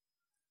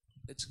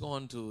Let's go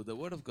on to the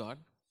Word of God.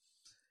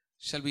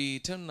 Shall we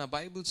turn our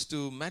Bibles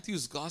to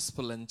Matthew's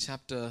Gospel and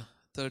chapter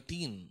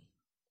 13?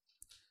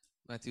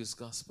 Matthew's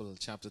Gospel,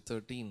 chapter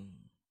 13.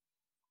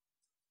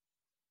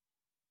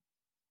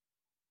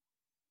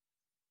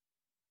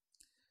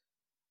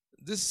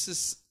 This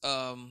is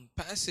a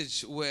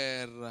passage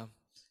where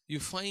you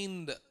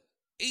find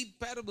 8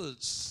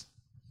 parables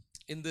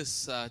in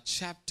this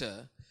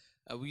chapter.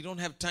 We don't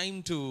have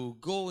time to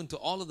go into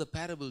all of the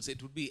parables.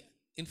 It would be,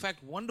 in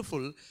fact,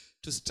 wonderful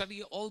to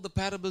study all the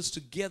parables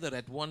together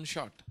at one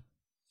shot.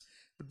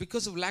 But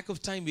because of lack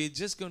of time, we're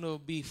just going to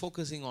be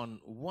focusing on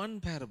one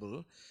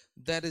parable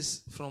that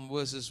is from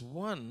verses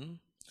 1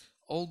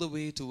 all the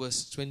way to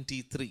verse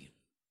 23.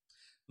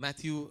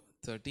 Matthew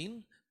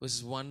 13,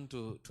 verses 1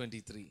 to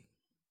 23.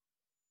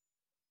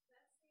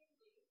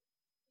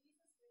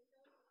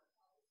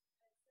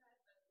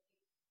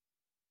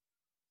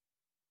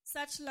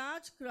 Such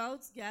large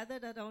crowds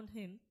gathered around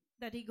him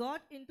that he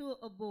got into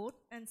a boat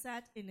and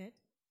sat in it,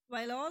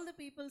 while all the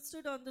people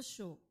stood on the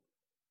shore.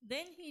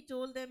 Then he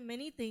told them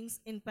many things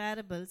in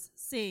parables,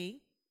 saying,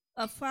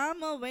 A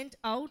farmer went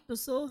out to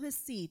sow his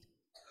seed.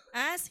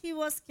 As he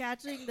was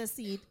scattering the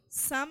seed,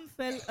 some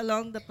fell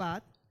along the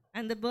path,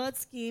 and the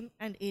birds came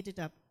and ate it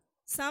up.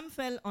 Some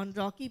fell on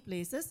rocky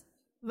places,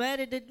 where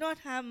it did not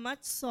have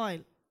much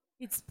soil.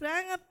 It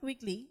sprang up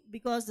quickly,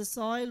 because the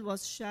soil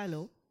was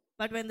shallow.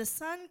 But when the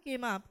sun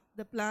came up,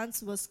 the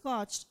plants were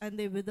scorched, and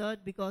they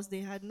withered because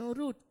they had no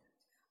root.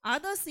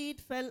 Other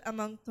seed fell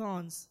among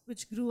thorns,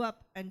 which grew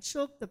up and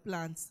choked the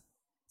plants.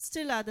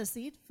 Still other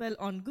seed fell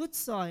on good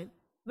soil,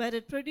 where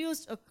it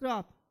produced a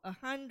crop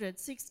 100,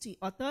 60,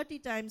 or 30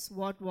 times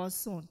what was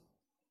sown.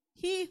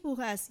 He who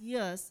has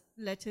ears,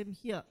 let him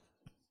hear.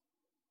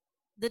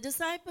 The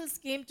disciples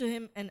came to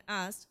him and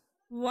asked,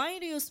 Why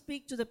do you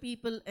speak to the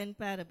people in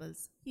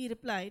parables? He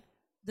replied,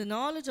 The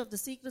knowledge of the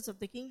secrets of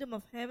the kingdom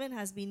of heaven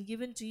has been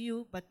given to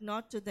you, but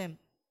not to them.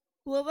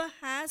 Whoever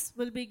has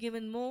will be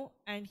given more,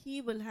 and he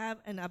will have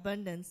an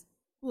abundance.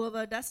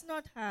 Whoever does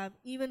not have,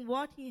 even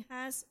what he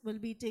has will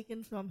be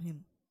taken from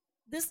him.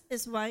 This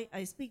is why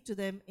I speak to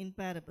them in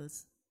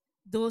parables.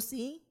 Though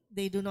seeing,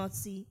 they do not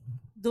see.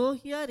 Though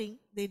hearing,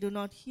 they do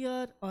not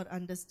hear or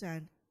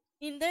understand.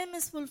 In them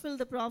is fulfilled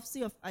the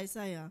prophecy of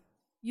Isaiah.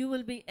 You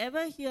will be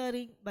ever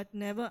hearing, but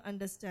never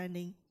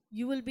understanding.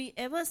 You will be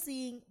ever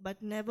seeing,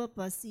 but never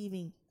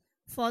perceiving.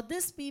 For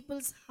this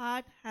people's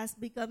heart has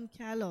become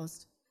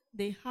calloused.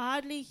 They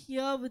hardly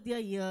hear with their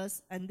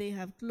ears, and they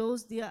have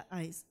closed their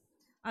eyes.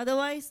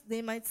 Otherwise,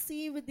 they might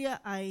see with their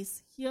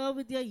eyes, hear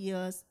with their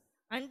ears,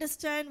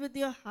 understand with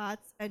their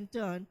hearts, and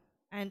turn,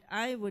 and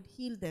I would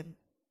heal them.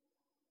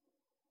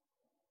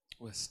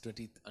 Verse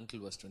 20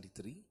 until verse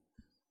 23.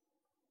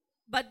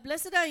 But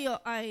blessed are your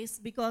eyes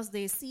because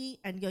they see,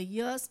 and your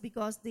ears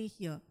because they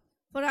hear.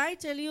 For I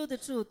tell you the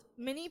truth,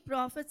 many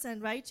prophets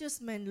and righteous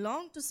men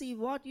longed to see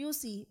what you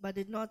see, but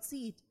did not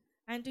see it,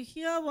 and to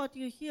hear what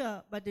you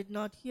hear, but did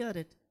not hear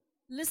it.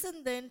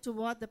 Listen then to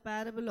what the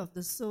parable of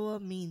the sower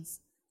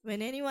means.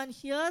 When anyone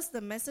hears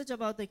the message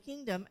about the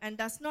kingdom and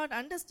does not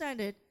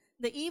understand it,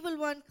 the evil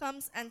one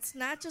comes and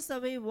snatches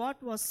away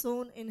what was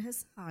sown in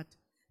his heart.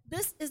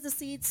 This is the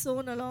seed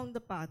sown along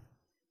the path.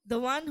 The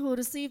one who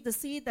received the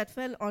seed that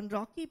fell on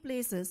rocky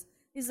places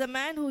is a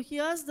man who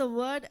hears the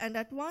word and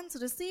at once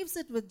receives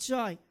it with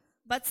joy.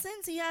 But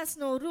since he has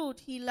no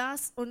root, he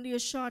lasts only a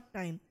short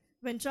time.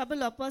 When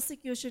trouble or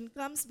persecution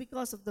comes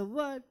because of the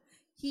word,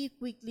 he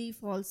quickly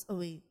falls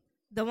away.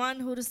 The one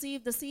who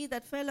received the seed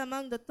that fell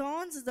among the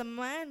thorns is the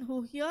man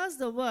who hears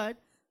the word,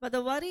 but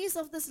the worries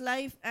of this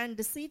life and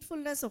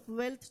deceitfulness of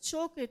wealth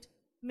choke it,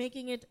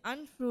 making it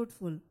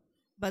unfruitful.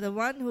 But the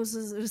one who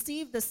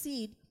received the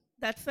seed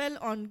that fell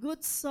on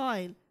good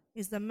soil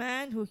is the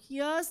man who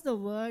hears the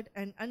word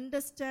and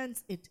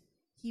understands it.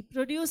 He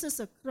produces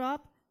a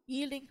crop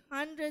yielding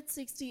 100,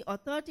 60, or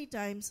 30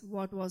 times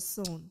what was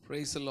sown.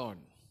 Praise the Lord.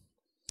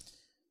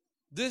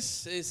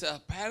 This is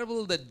a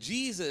parable that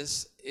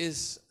Jesus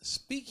is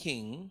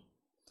speaking,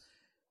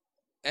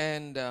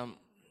 and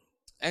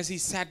as he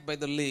sat by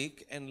the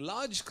lake, and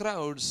large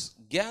crowds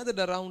gathered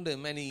around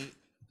him, and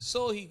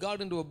he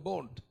got into a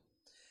boat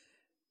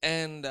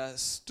and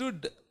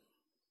stood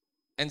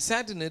and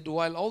sat in it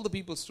while all the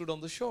people stood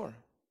on the shore.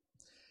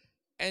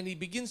 And he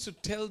begins to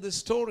tell this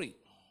story.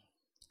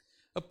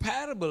 A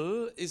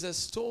parable is a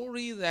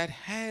story that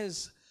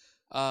has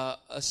a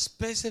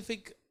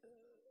specific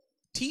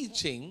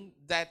teaching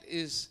that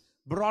is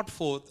brought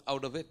forth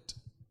out of it.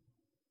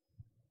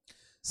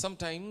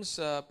 Sometimes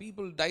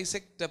people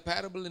dissect a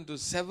parable into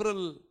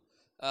several,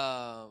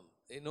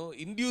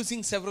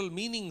 inducing several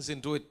meanings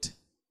into it.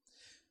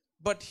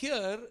 But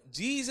here,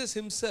 Jesus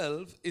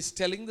himself is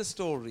telling the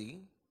story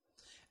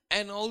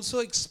and also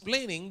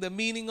explaining the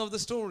meaning of the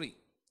story,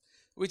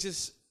 which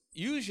is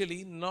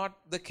usually not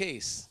the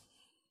case.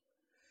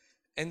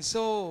 And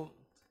so,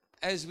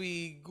 as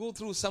we go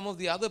through some of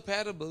the other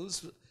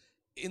parables,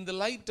 in the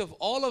light of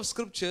all of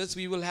scriptures,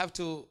 we will have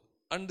to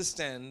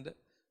understand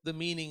the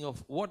meaning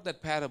of what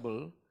that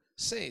parable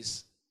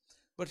says.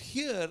 But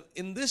here,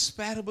 in this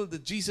parable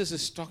that Jesus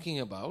is talking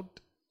about,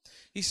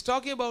 He's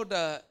talking about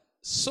a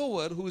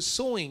sower who is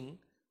sowing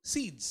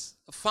seeds,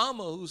 a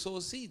farmer who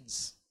sows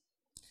seeds.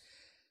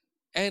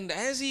 And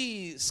as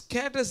he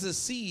scatters the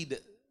seed,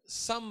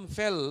 some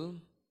fell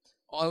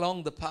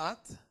along the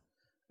path.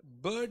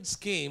 Birds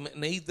came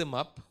and ate them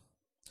up.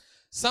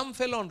 Some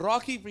fell on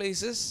rocky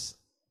places,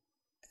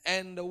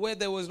 and where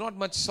there was not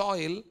much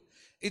soil,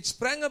 it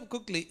sprang up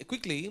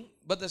quickly,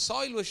 but the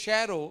soil was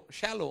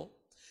shallow,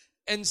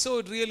 and so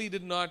it really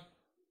did not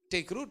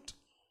take root.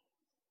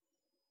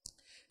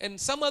 And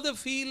some other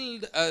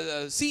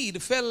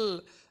seed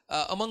fell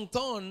among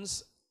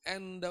thorns,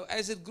 and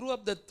as it grew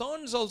up, the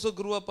thorns also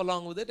grew up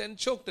along with it and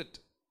choked it.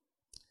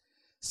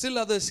 Still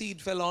other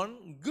seed fell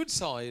on good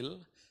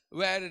soil,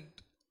 where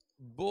it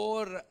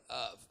bore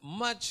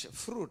much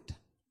fruit.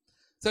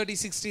 30,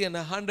 60, and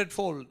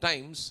 100-fold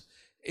times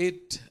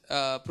it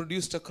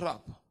produced a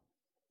crop.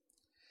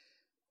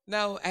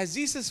 Now, as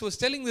Jesus was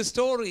telling the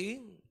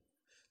story,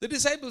 the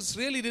disciples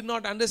really did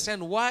not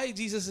understand why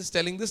Jesus is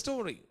telling the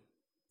story.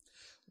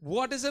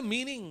 What is the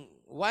meaning?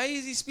 Why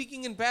is he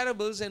speaking in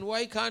parables, and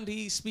why can't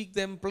he speak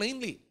them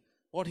plainly?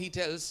 What he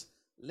tells,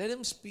 let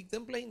him speak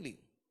them plainly.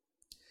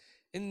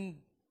 And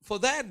for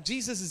that,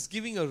 Jesus is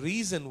giving a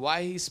reason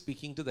why he's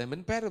speaking to them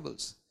in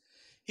parables.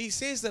 He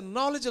says the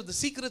knowledge of the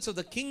secrets of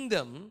the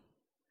kingdom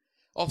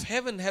of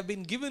heaven have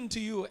been given to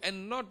you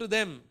and not to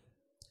them.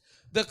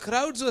 The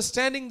crowds were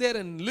standing there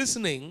and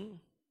listening.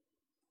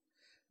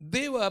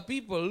 They were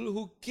people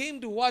who came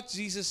to watch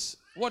Jesus,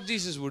 what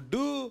Jesus would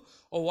do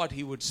or what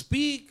he would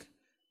speak.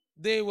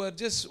 They were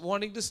just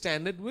wanting to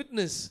stand and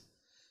witness.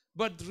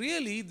 But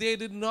really, they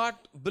did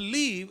not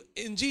believe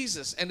in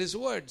Jesus and his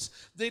words.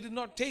 They did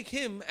not take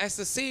him as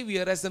the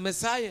Savior, as the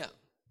Messiah.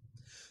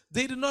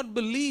 They did not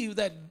believe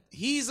that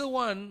he's the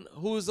one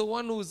who is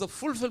the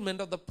fulfillment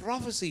of the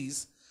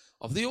prophecies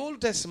of the Old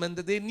Testament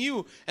that they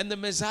knew, and the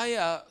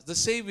Messiah, the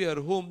Savior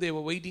whom they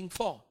were waiting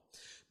for.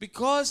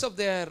 Because of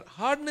their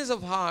hardness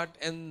of heart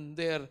and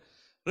their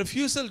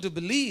refusal to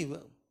believe,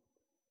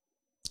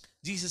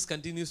 Jesus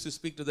continues to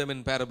speak to them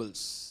in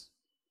parables.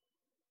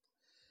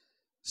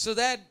 So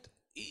that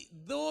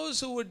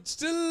those who would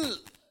still,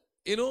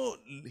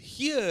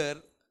 hear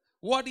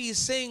what he is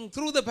saying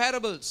through the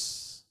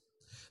parables,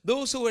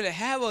 those who would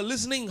have a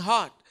listening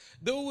heart,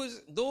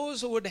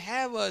 those who would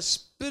have a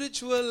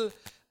spiritual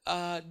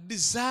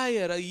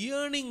desire, a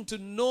yearning to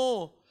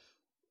know,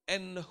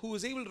 and who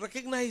is able to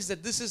recognize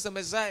that this is the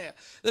Messiah,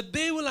 that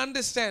they will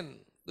understand,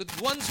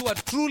 that ones who are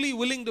truly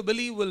willing to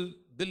believe will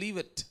believe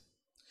it.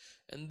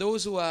 And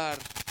those who are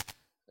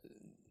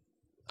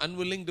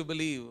unwilling to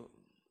believe,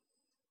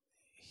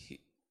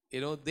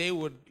 they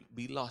would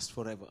be lost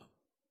forever.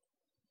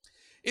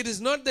 It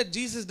is not that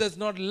Jesus does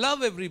not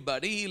love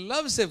everybody. He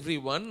loves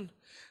everyone.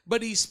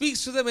 But he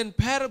speaks to them in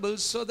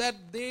parables so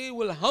that they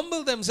will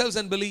humble themselves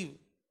and believe.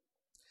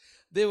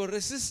 They were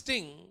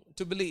resisting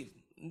to believe.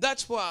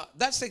 That's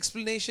the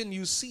explanation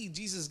you see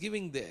Jesus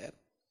giving there.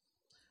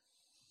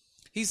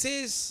 He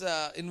says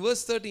in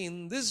verse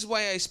 13, this is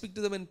why I speak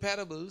to them in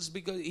parables,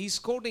 because he's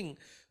quoting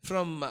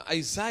from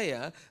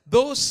Isaiah,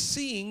 though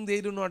seeing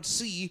they do not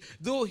see,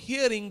 though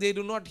hearing they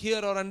do not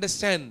hear or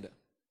understand.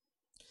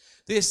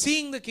 They are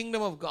seeing the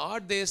kingdom of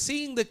God, they are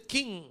seeing the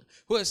king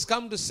who has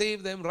come to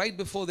save them right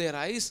before their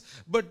eyes,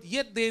 but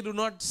yet they do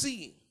not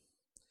see.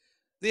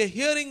 They are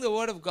hearing the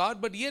word of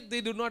God, but yet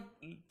they do not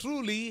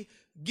truly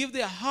give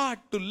their heart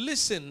to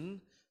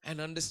listen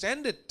and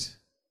understand it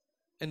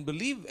and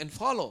believe and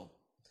follow.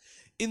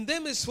 In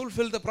them is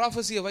fulfilled the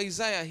prophecy of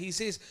Isaiah. He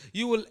says,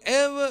 you will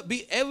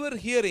be ever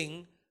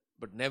hearing,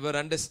 but never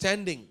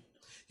understanding.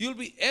 You will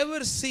be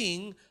ever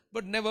seeing,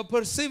 but never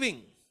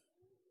perceiving.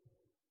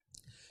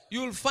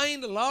 You will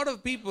find a lot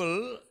of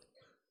people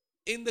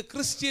in the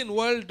Christian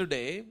world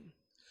today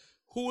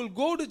who will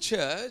go to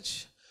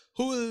church,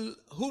 who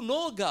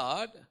know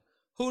God,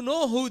 who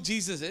know who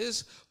Jesus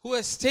is, who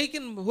have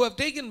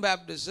taken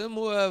baptism,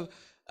 who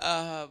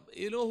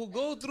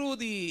go through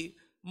the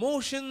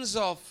motions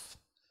of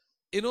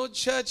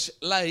church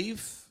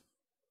life,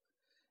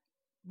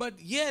 but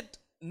yet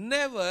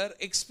never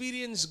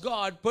experience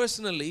God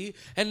personally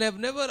and have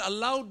never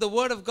allowed the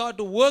word of God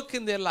to work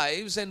in their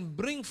lives and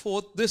bring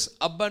forth this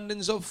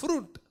abundance of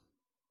fruit.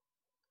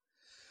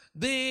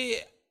 They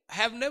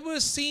have never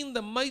seen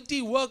the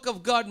mighty work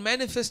of God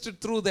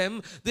manifested through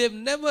them. They have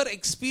never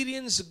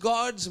experienced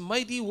God's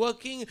mighty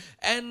working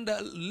and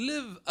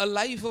live a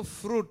life of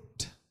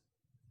fruit.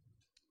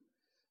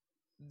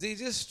 They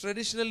just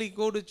traditionally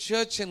go to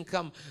church and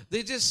come.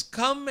 They just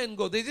come and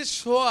go. They just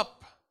show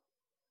up.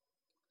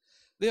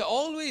 They're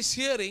always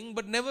hearing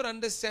but never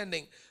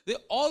understanding. They're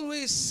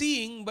always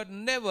seeing but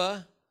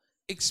never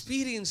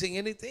experiencing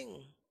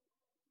anything.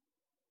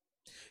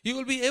 You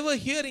will be ever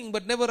hearing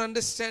but never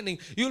understanding.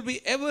 You will be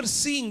ever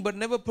seeing but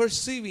never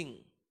perceiving.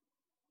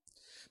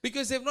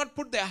 Because they have not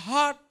put their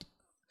heart,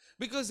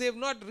 because they have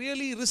not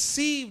really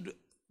received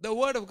the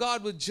word of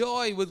God with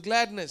joy, with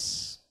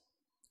gladness.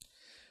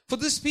 For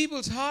this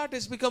people's heart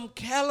has become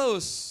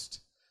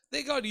calloused.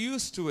 They got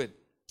used to it.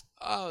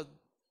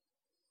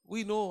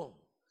 We know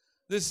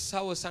this is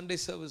how a Sunday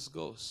service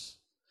goes.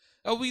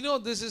 We know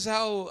this is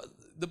how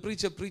the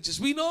preacher preaches.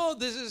 We know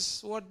this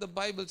is what the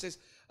Bible says.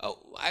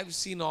 I've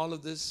seen all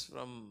of this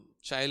from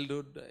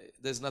childhood.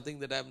 There's nothing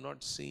that I've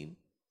not seen.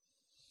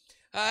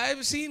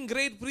 I've seen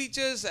great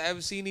preachers.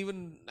 I've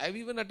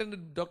even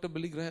attended Dr.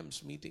 Billy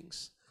Graham's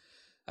meetings.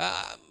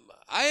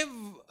 I've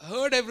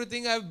heard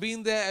everything. I've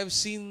been there. I've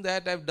seen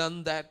that. I've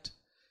done that.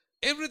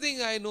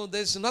 Everything I know.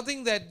 There's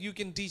nothing that you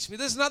can teach me.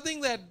 There's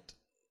nothing that,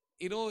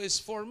 is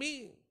for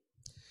me.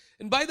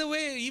 And by the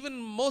way, even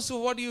most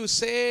of what you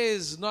say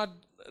is not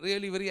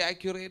really very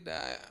accurate.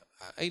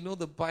 I know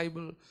the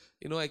Bible.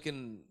 I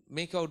can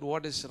make out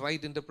what is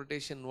right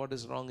interpretation, what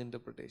is wrong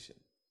interpretation.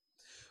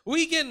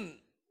 We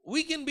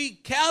can be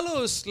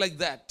callous like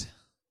that.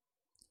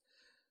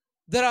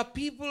 There are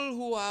people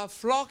who are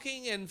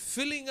flocking and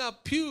filling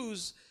up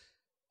pews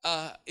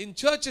in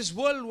churches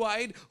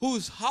worldwide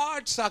whose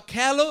hearts are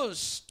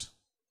calloused,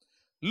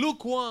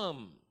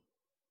 lukewarm.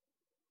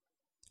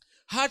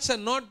 Hearts are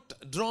not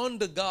drawn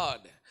to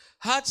God.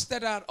 Hearts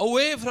that are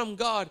away from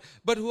God,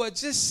 but who are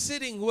just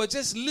sitting, who are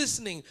just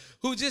listening,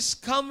 who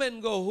just come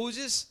and go, who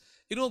just,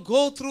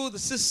 go through the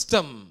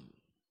system.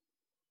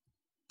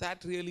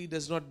 That really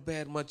does not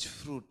bear much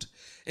fruit.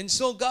 And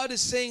so God is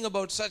saying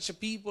about such a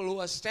people who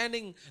are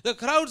standing, the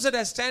crowds that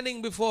are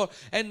standing before,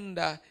 and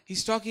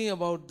He's talking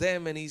about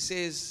them, and He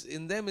says,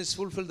 in them is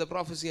fulfilled the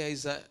prophecy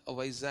of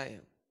Isaiah.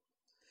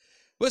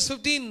 Verse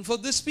 15, for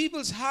this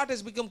people's heart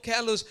has become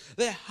callous.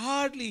 They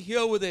hardly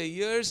hear with their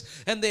ears,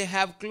 and they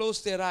have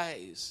closed their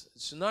eyes.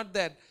 It's not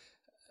that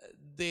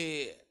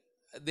they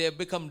have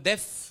become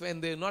deaf,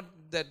 and they're not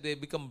that they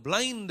become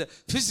blind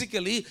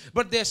physically,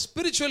 but they're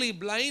spiritually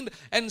blind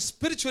and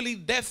spiritually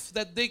deaf,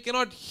 that they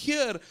cannot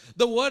hear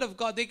the word of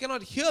God. They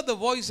cannot hear the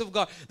voice of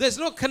God. There's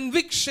no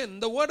conviction.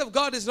 The word of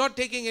God is not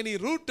taking any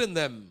root in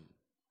them.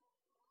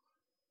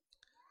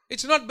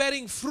 It's not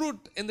bearing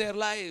fruit in their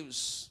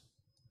lives.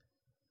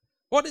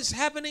 What is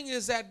happening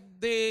is that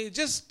they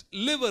just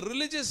live a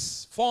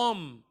religious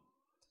form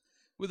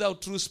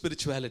without true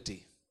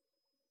spirituality.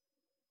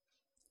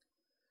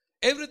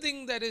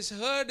 Everything that is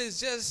heard is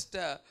just,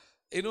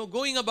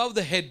 going above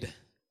the head.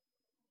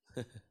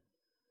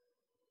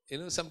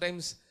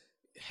 Sometimes,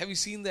 have you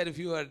seen that if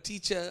you are a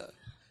teacher,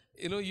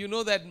 you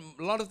know that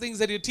a lot of things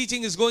that you're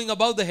teaching is going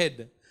above the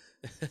head.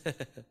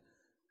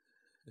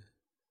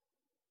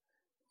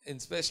 And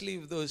especially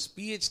if those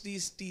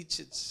PhDs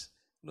teach, it's,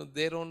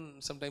 their own,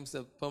 sometimes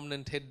the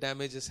permanent head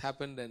damage has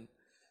happened, and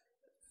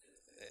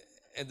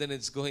then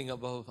it's going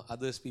above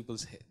others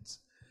people's heads.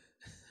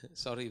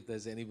 Sorry if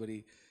there's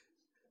anybody.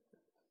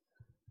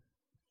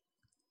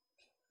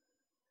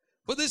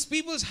 For this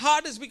people's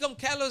heart has become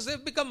callous.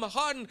 They've become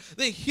hardened.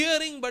 They're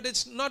hearing, but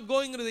it's not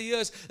going into the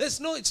ears. It's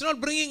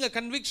not bringing a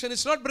conviction.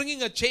 It's not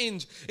bringing a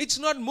change. It's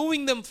not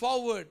moving them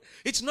forward.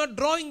 It's not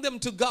drawing them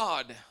to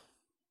God.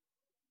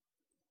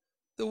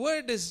 The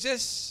word is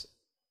just,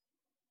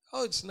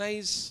 it's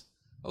nice.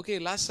 Okay,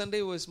 last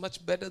Sunday was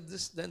much better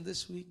than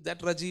this week. That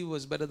Rajiv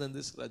was better than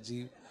this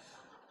Rajiv.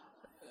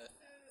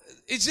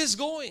 It's just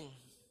going.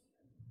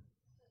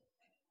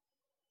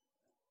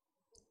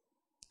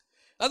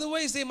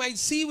 Otherwise, they might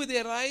see with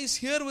their eyes,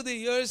 hear with their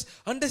ears,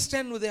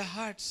 understand with their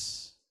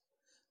hearts.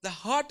 The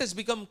heart has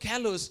become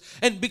callous,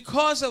 and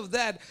because of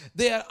that,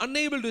 they are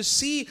unable to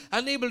see,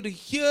 unable to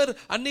hear,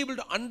 unable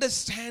to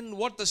understand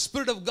what the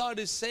Spirit of God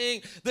is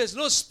saying. There's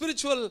no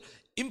spiritual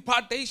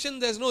impartation,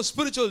 there's no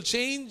spiritual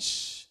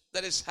change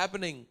that is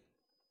happening.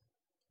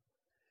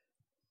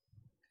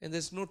 And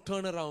there's no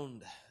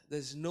turnaround.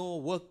 There's no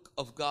work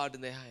of God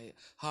in their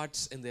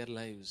hearts, in their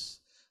lives.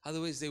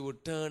 Otherwise, they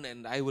would turn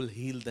and I will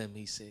heal them,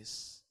 He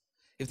says.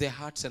 If their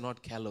hearts are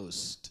not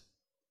calloused.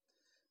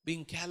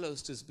 Being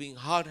calloused is being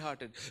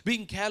hard-hearted.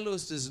 Being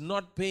calloused is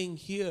not paying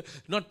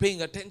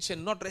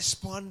attention, not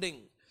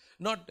responding,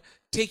 not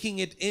taking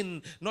it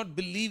in, not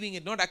believing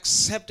it, not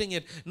accepting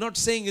it, not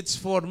saying it's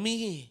for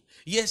me.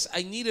 Yes,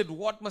 I need it.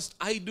 What must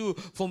I do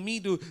for me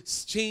to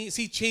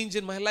see change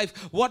in my life?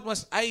 What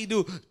must I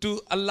do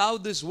to allow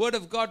this word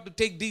of God to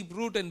take deep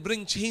root and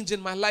bring change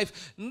in my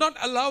life? Not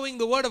allowing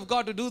the word of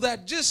God to do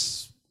that,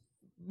 just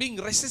being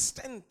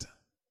resistant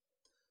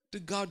to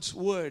God's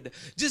word,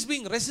 just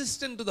being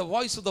resistant to the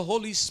voice of the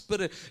Holy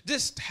Spirit,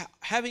 just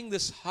having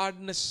this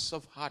hardness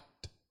of heart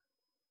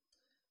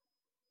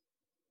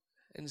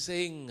and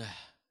saying,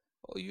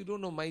 you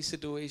don't know my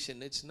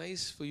situation. It's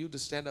nice for you to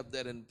stand up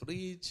there and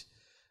preach,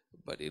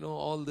 but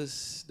all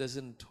this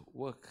doesn't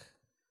work.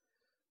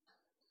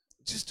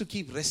 Just to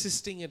keep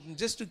resisting it and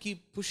just to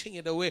keep pushing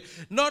it away,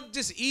 not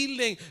just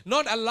yielding,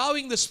 not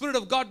allowing the Spirit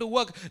of God to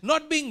work,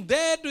 not being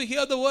there to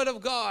hear the word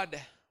of God,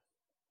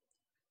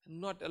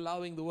 not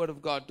allowing the word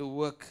of God to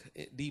work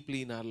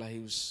deeply in our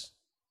lives.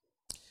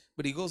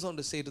 But he goes on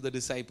to say to the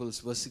disciples,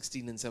 verse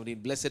 16 and 17,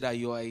 blessed are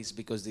your eyes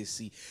because they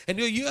see, and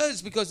your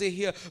ears because they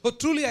hear. For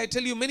truly I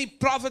tell you, many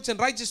prophets and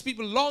righteous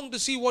people long to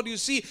see what you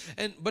see,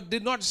 but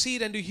did not see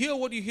it, and to hear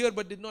what you hear,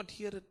 but did not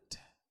hear it.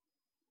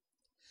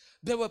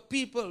 There were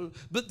people,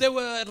 but there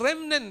were a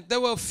remnant, there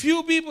were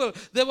few people,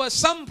 there were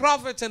some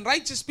prophets and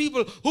righteous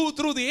people who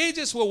through the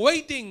ages were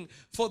waiting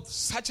for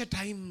such a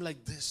time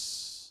like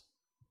this.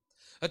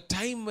 A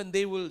time when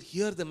they will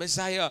hear the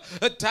Messiah.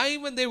 A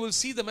time when they will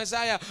see the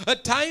Messiah. A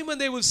time when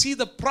they will see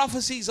the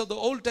prophecies of the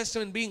Old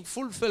Testament being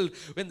fulfilled,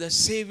 when the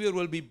Savior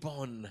will be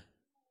born.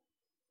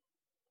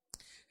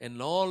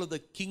 And all of the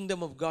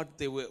kingdom of God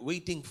they were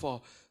waiting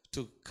for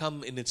to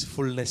come in its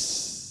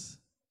fullness.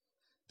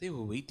 They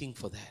were waiting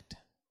for that.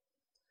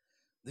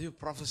 They were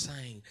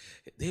prophesying.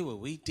 They were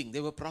waiting.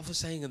 They were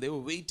prophesying and they were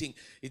waiting.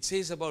 It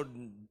says about,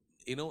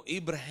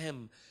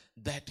 Abraham,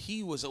 that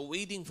he was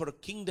awaiting for a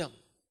kingdom,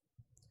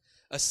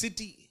 a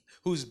city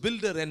whose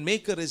builder and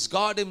maker is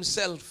God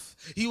himself.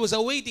 He was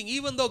awaiting,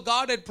 even though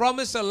God had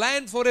promised a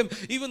land for him,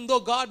 even though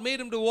God made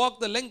him to walk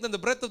the length and the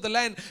breadth of the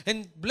land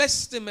and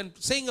blessed him and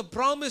saying a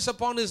promise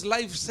upon his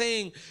life,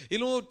 saying,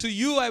 to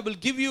you I will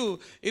give you,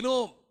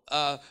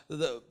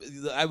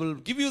 I will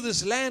give you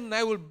this land, and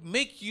I will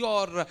make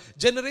your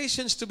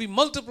generations to be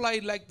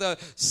multiplied like the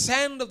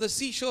sand of the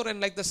seashore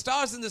and like the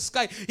stars in the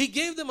sky. He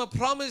gave them a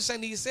promise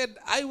and he said,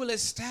 I will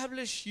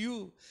establish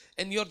you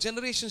and your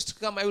generations to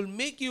come. I will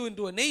make you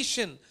into a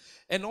nation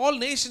and all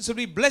nations will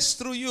be blessed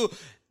through you.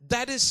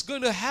 That is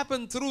going to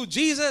happen through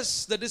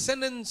Jesus, the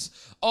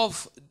descendants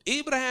of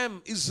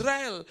Abraham,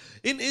 Israel.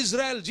 In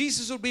Israel,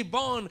 Jesus will be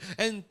born,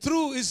 and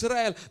through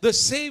Israel, the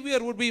Savior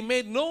will be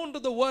made known to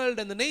the world,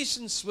 and the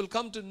nations will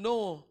come to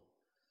know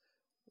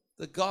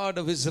the God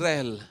of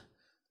Israel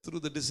through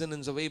the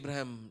descendants of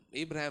Abraham.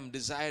 Abraham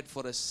desired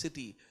for a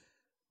city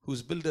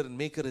whose builder and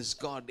maker is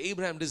God.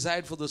 Abraham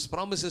desired for those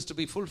promises to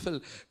be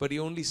fulfilled, but he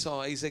only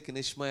saw Isaac and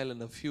Ishmael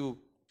and a few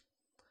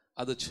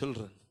other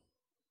children.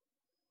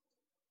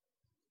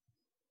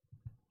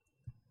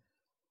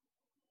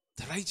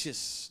 The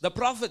righteous, the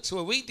prophets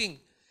were waiting.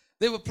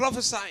 They were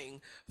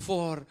prophesying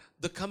for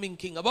the coming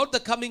king. About the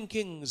coming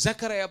king,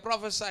 Zechariah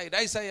prophesied,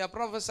 Isaiah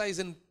prophesies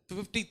in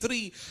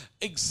 53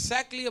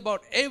 exactly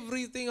about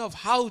everything of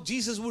how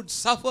Jesus would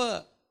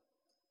suffer.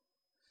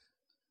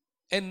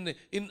 And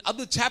in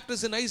other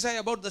chapters in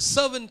Isaiah about the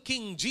servant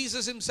king,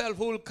 Jesus himself,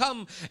 who will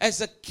come as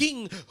a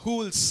king who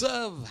will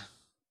serve.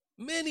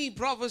 Many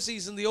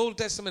prophecies in the Old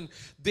Testament,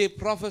 they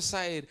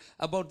prophesied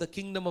about the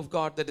kingdom of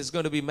God that is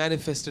going to be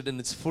manifested in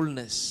its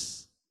fullness.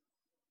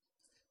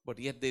 But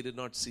yet they did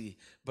not see.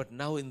 But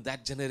now in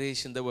that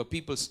generation, there were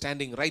people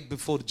standing right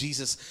before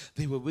Jesus.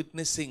 They were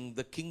witnessing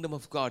the kingdom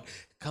of God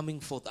coming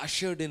forth,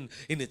 ushered in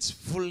its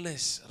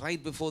fullness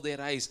right before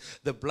their eyes.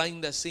 The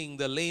blind are seeing,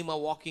 the lame are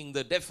walking,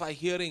 the deaf are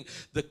hearing.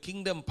 The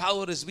kingdom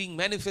power is being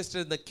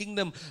manifested in the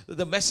kingdom.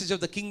 The message of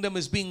the kingdom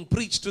is being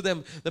preached to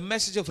them. The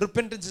message of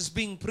repentance is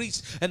being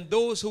preached. And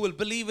those who will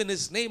believe in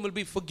his name will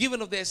be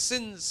forgiven of their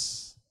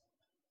sins.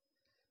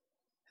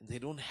 And they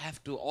don't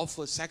have to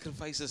offer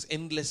sacrifices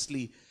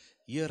endlessly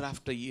year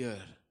after year,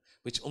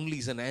 which only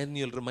is an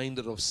annual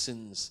reminder of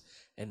sins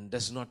and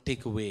does not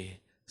take away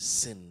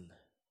sin.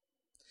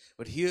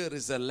 But here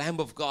is the Lamb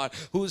of God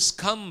who has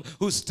come,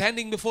 who is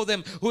standing before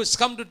them, who has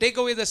come to take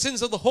away the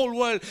sins of the whole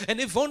world. And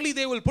if only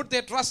they will put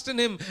their trust in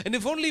him, and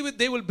if only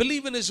they will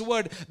believe in his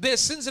word, their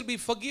sins will be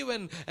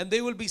forgiven and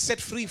they will be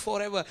set free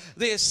forever.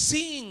 They are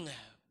seeing,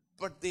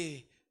 but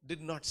they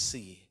did not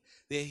see.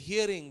 They are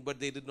hearing, but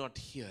they did not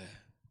hear.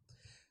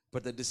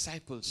 But the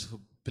disciples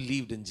who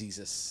believed in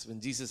Jesus, when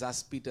Jesus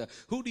asked Peter,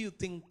 who do you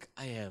think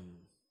I am?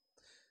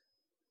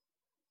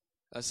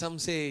 Some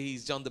say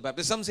he's John the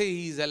Baptist, some say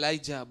he's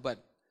Elijah,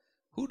 but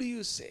who do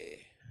you say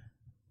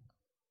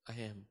I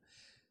am?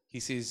 He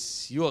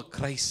says, you are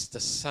Christ, the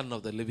Son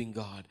of the living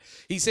God.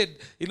 He said,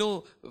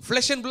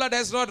 flesh and blood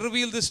has not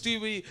revealed this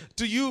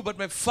to you, but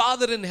my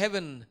Father in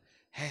heaven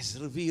has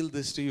revealed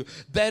this to you.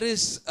 There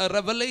is a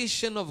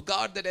revelation of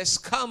God that has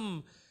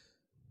come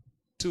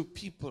to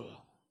people.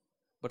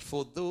 But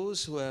for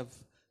those who have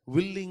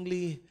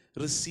willingly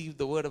received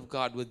the word of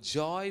God with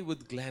joy,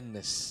 with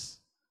gladness.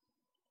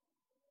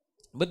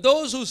 But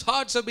those whose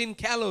hearts have been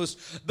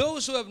calloused,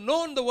 those who have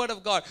known the word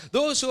of God,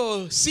 those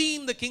who have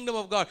seen the kingdom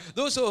of God,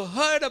 those who have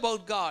heard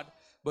about God,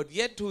 but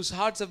yet whose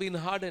hearts have been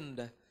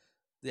hardened,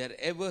 they are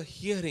ever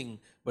hearing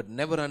but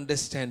never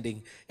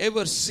understanding,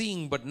 ever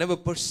seeing but never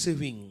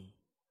perceiving.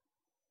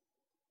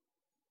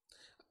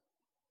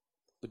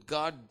 But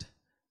God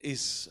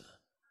is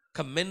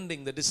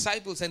commending the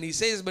disciples, and he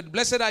says, but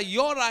blessed are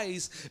your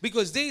eyes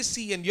because they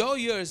see, and your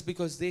ears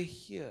because they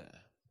hear.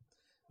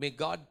 May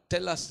God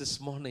tell us this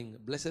morning,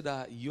 blessed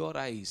are your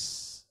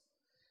eyes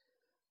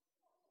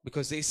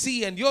because they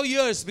see, and your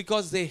ears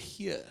because they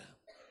hear.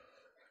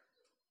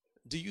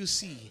 Do you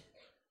see?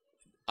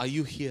 Are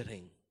you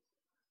hearing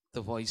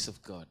the voice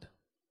of God?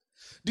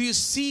 Do you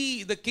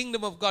see the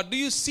kingdom of God? Do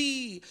you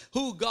see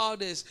who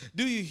God is?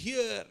 Do you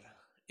hear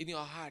in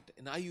your heart?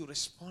 And are you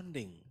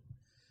responding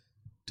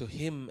to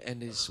him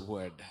and his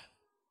word?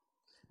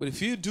 But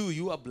if you do,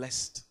 you are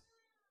blessed.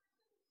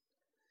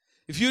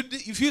 If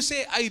you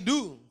say, I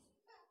do,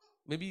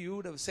 maybe you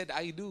would have said,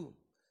 I do,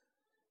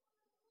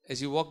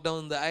 as you walk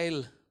down the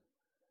aisle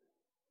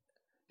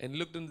and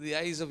looked into the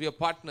eyes of your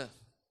partner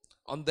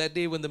on that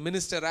day when the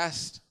minister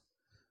asked,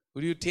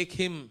 would you take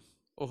him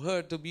or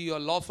her to be your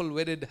lawful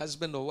wedded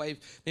husband or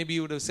wife? Maybe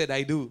you would have said,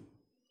 I do.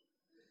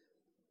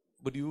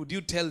 But would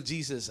you tell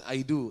Jesus, I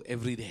do,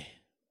 every day?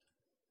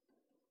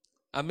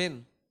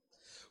 Amen.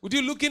 Would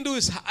you look into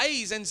his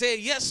eyes and say,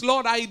 yes,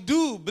 Lord, I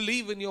do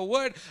believe in your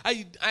word.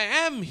 I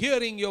am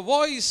hearing your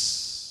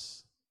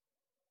voice.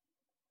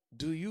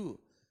 Do you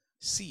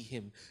see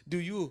him? Do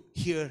you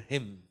hear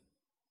him?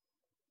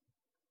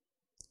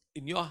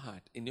 In your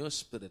heart, in your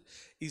spirit,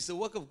 is the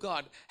work of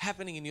God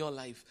happening in your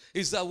life?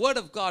 Is the word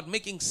of God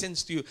making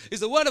sense to you? Is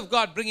the word of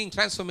God bringing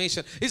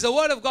transformation? Is the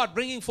word of God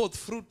bringing forth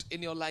fruit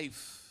in your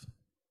life?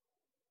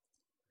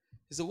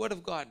 Is the word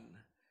of God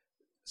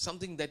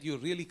something that you're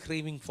really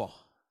craving for?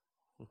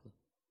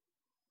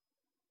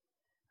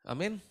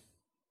 Amen.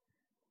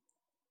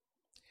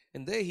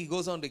 And there he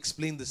goes on to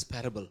explain this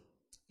parable.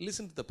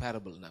 Listen to the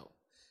parable now.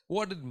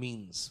 What it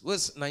means.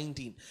 Verse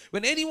 19.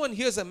 When anyone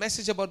hears a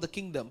message about the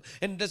kingdom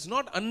and does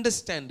not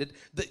understand it,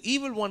 the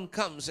evil one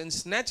comes and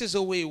snatches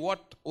away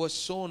what was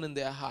sown in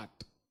their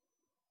heart.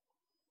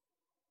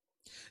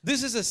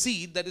 This is a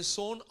seed that is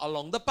sown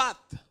along the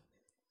path.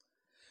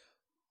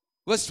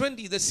 Verse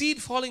 20. The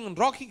seed falling on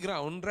rocky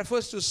ground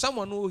refers to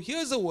someone who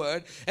hears the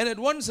word and at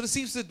once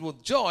receives it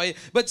with joy,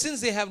 but since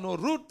they have no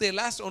root, they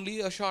last only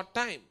a short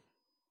time.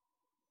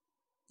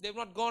 They've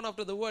not gone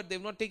after the word.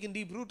 They've not taken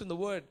deep root in the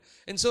word.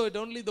 And so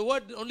the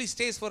word only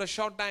stays for a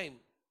short time.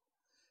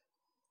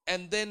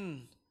 And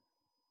then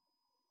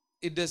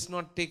it does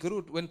not take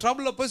root. When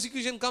trouble or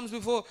persecution comes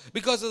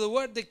because of the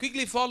word, they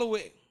quickly fall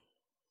away.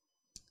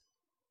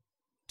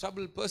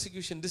 Trouble,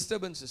 persecution,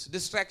 disturbances,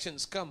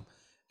 distractions come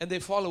and they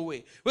fall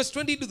away. Verse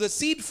 22, the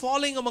seed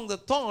falling among the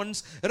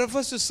thorns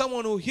refers to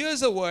someone who hears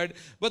the word,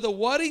 but the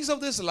worries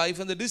of this life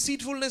and the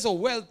deceitfulness of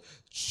wealth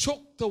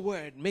choke the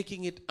word,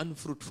 making it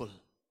unfruitful.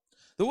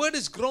 The word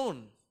is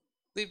grown.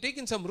 They've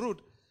taken some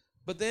root.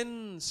 But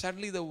then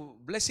suddenly the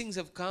blessings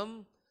have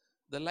come.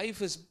 The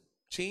life is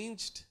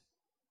changed.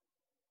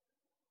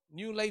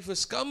 New life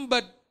has come.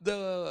 But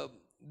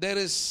there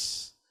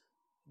is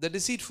the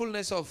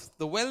deceitfulness of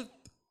the wealth.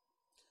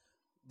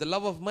 The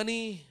love of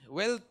money,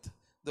 wealth.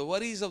 The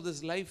worries of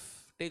this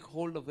life take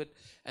hold of it.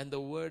 And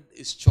the word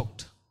is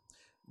choked.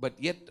 But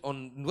yet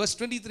on verse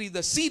 23,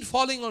 the seed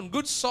falling on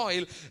good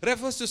soil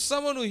refers to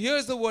someone who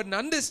hears the word and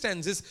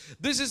understands this.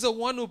 This is the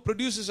one who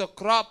produces a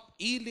crop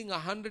yielding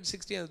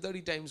 160 and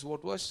 30 times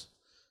what was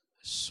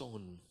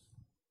sown.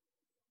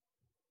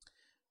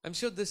 I'm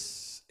sure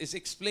this is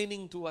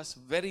explaining to us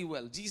very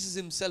well. Jesus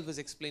himself is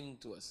explaining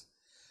to us.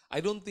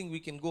 I don't think we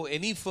can go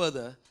any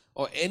further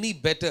or any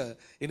better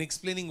in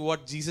explaining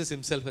what Jesus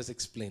himself has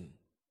explained.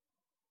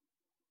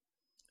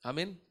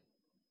 Amen.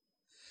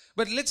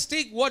 But let's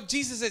take what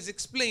Jesus has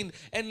explained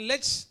and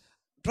let's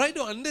try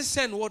to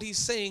understand what he's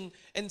saying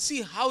and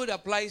see how it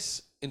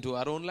applies into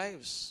our own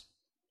lives.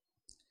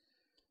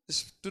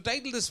 To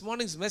title this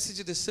morning's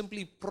message, it is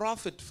simply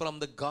profit from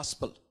the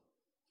gospel.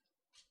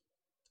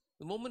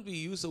 The moment we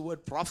use the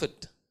word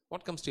profit,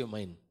 what comes to your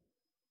mind?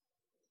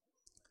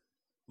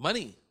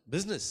 Money,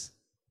 business,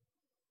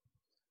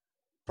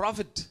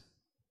 profit.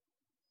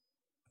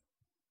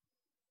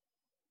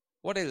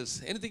 What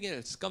else? Anything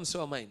else comes to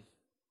our mind?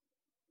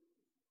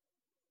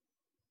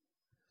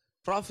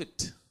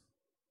 Profit.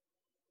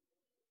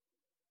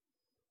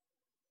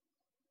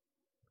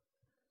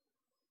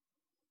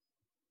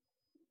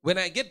 When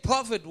I get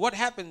profit, what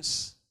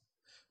happens?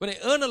 When I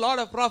earn a lot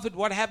of profit,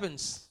 what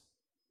happens?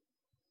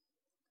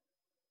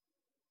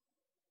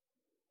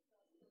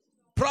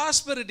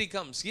 Prosperity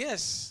comes.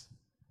 Yes.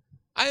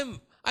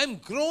 I'm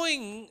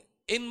growing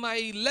in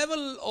my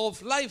level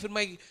of life,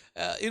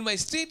 in my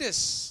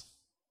status.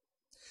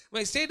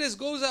 My status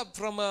goes up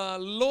from a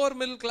lower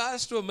middle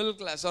class to a middle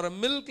class, or a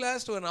middle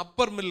class to an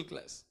upper middle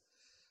class.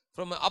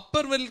 From an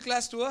upper middle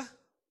class to a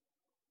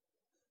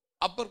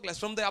upper class.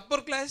 From the upper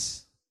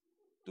class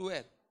to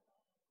where?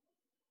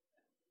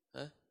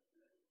 Huh?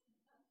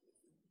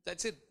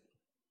 That's it.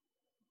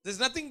 There's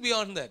nothing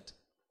beyond that.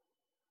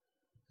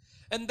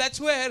 And that's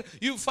where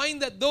you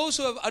find that those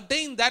who have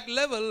attained that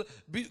level,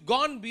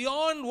 gone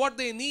beyond what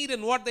they need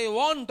and what they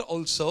want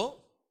also,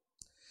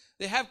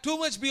 they have too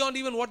much beyond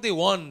even what they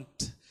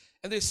want.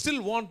 And they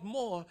still want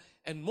more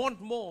and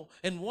want more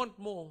and want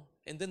more.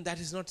 And then that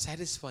is not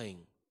satisfying.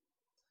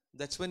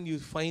 That's when you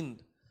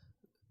find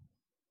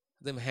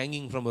them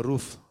hanging from a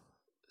roof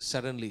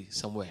suddenly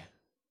somewhere.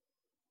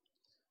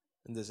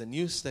 And there's a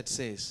news that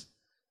says,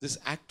 this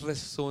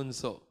actress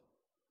so-and-so,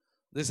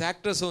 this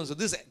actor so-and-so,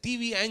 this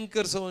TV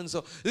anchor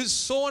so-and-so, this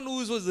someone who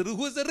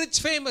is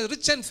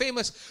rich and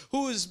famous,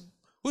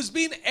 who's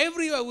been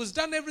everywhere, who's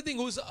done everything,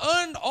 who's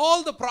earned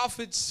all the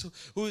profits,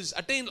 who's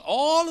attained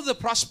all of the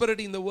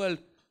prosperity in the world,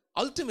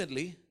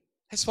 ultimately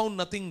has found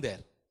nothing there.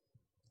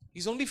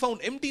 He's only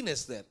found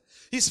emptiness there.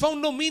 He's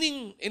found no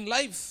meaning in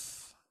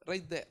life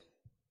right there.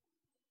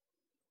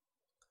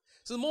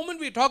 So the moment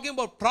we're talking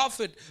about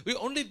profit, we're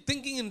only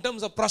thinking in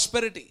terms of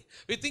prosperity.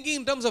 We're thinking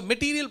in terms of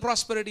material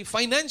prosperity,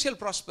 financial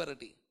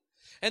prosperity.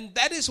 And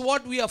that is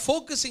what we are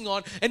focusing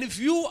on. And if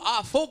you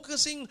are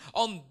focusing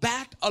on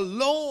that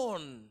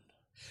alone,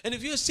 and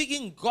if you're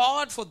seeking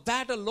God for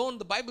that alone,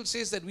 the Bible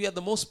says that we are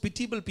the most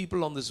pitiable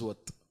people on this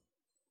earth.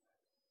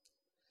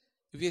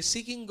 If we are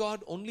seeking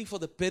God only for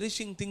the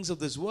perishing things of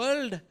this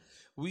world,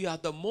 we are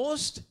the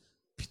most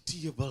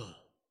pitiable.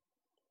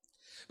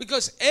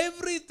 Because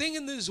everything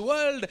in this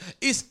world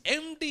is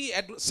empty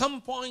at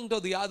some point or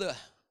the other.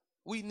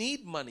 We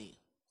need money.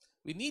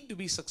 We need to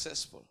be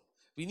successful.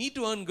 We need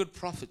to earn good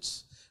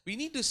profits. We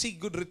need to see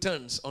good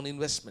returns on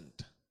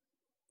investment.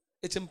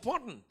 It's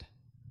important.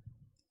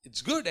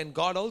 It's good, and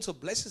God also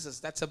blesses us.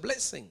 That's a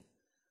blessing.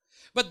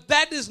 But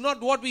that is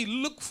not what we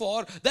look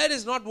for. That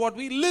is not what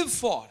we live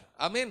for.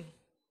 Amen.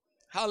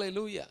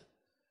 Hallelujah.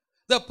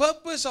 The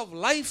purpose of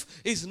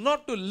life is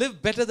not to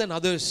live better than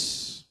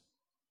others.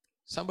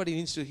 Somebody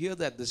needs to hear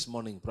that this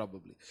morning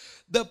probably.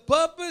 The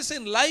purpose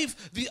in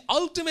life, the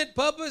ultimate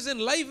purpose in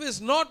life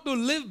is not to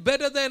live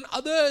better than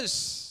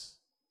others.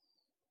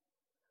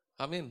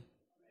 Amen.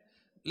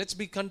 Let's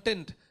be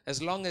content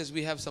as long as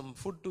we have some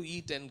food to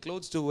eat and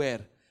clothes to wear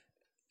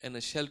and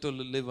a shelter to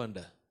live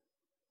under.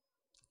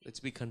 Let's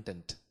be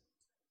content.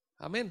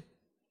 Amen.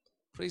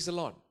 Praise the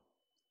Lord.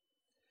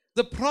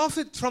 The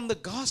profit from the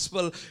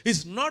gospel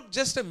is not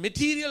just a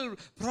material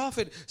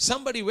profit.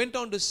 Somebody went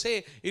on to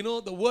say,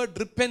 the word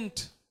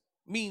repent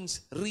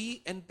means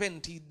re and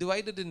pent. He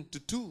divided it into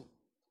two.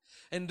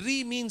 And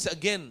re means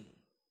again.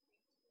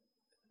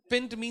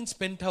 Pent means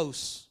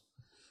penthouse.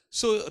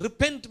 So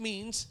repent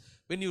means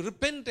when you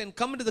repent and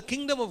come into the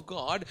kingdom of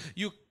God,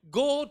 you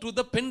go to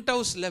the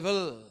penthouse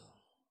level.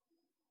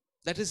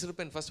 That is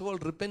repent. First of all,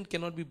 repent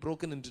cannot be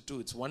broken into two.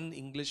 It's one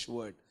English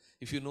word.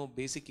 If you know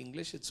basic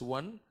English, it's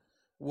one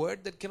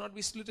word that cannot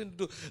be split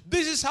into two.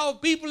 This is how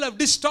people have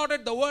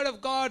distorted the word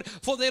of God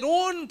for their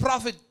own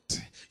profit,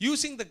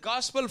 using the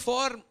gospel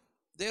for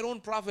their own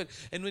profit.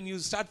 And when you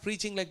start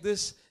preaching like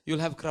this, you'll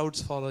have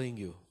crowds following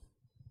you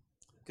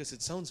because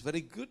it sounds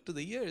very good to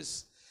the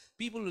ears.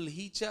 People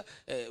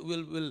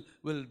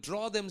will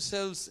draw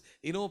themselves,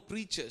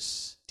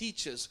 preachers,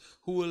 teachers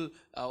who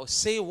will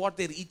say what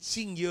their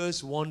itching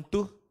ears want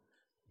to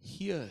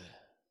hear.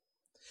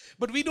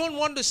 But we don't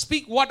want to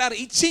speak what our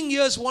itching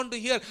ears want to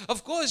hear.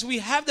 Of course, we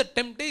have the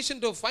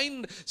temptation to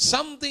find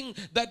something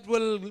that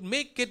will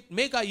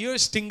make our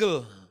ears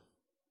tingle.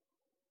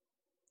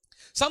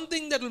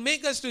 Something that will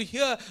make us to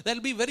hear, that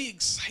will be very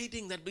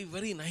exciting, that will be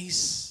very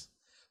nice.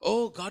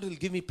 Oh, God will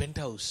give me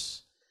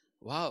penthouse.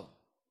 Wow.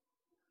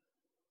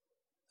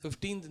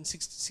 15th and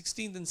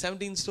 16th and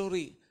 17th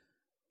story,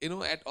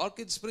 at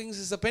Orchid Springs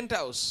is a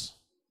penthouse.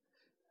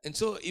 And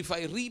so if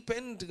I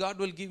repent, God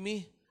will give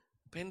me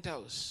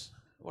penthouse.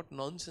 What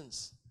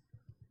nonsense.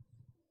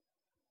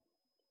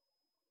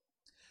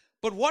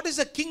 But what is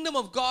the kingdom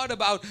of God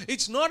about?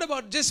 It's not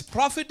about just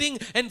profiting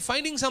and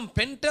finding some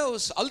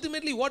penthouse.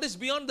 Ultimately, what is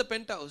beyond the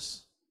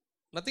penthouse?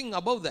 Nothing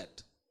above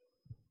that.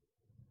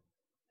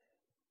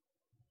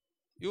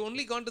 You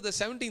only gone to the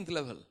 17th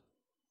level.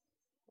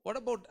 What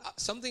about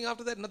something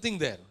after that? Nothing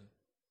there.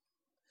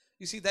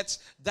 You see,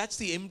 that's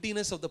the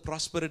emptiness of the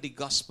prosperity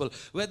gospel,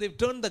 where they've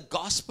turned the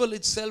gospel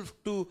itself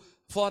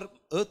for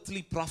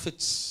earthly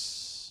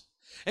profits,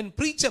 and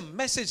preach a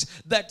message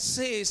that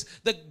says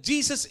that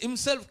Jesus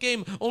himself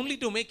came only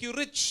to make you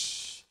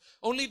rich,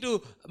 only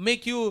to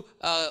make you,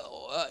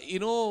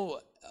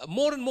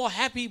 more and more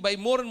happy by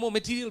more and more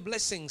material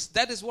blessings.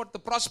 That is what the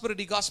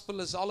prosperity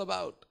gospel is all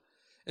about.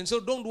 And so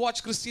don't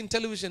watch Christian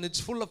television. It's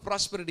full of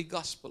prosperity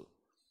gospel.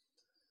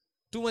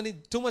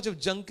 Too much of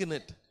junk in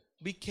it.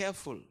 Be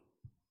careful.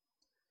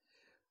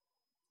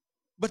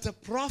 But the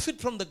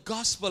profit from the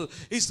gospel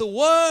is the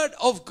word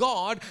of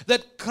God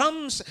that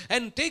comes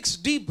and takes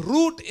deep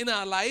root in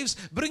our lives,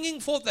 bringing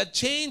forth a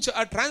change,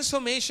 a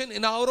transformation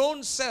in our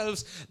own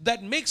selves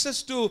that makes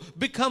us to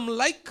become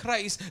like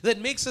Christ, that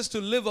makes us to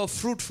live a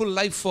fruitful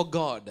life for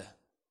God.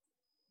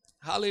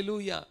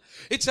 Hallelujah.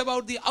 It's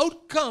about the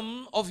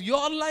outcome of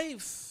your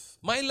life,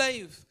 my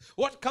life.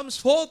 What comes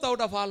forth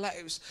out of our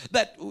lives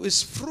that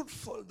is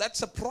fruitful.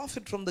 That's a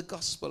profit from the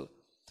gospel.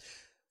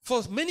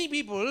 For many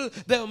people,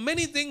 there are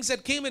many things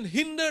that came and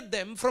hindered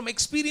them from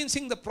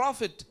experiencing the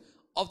profit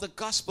of the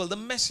gospel, the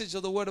message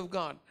of the word of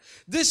God.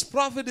 This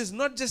profit is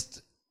not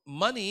just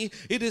money.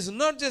 It is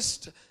not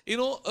just,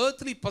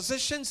 earthly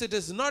possessions. It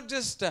is not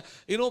just,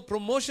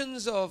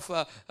 promotions of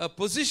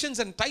positions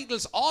and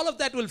titles. All of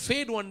that will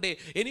fade one day.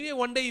 Anyway,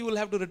 one day you will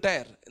have to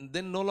retire. And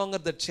then no longer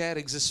the chair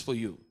exists for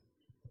you.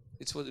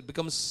 It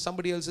becomes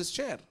somebody else's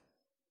chair.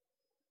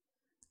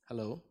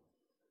 Hello?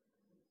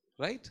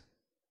 Right?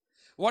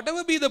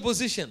 Whatever be the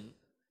position,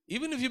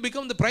 even if you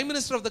become the prime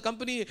minister of the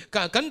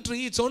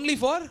country, it's only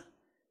for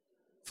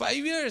 5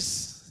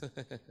 years.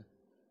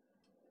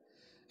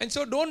 And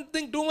so don't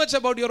think too much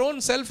about your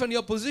own self and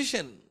your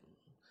position,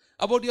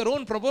 about your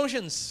own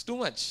promotions too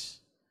much.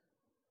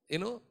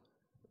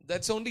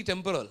 That's only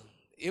temporal.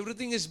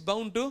 Everything is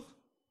bound to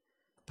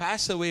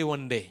pass away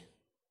one day.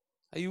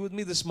 Are you with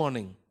me this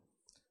morning?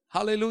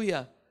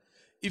 Hallelujah.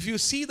 If you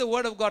see the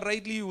word of God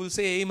rightly, you will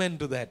say amen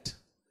to that.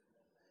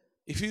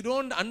 If you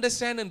don't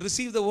understand and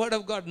receive the word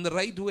of God in the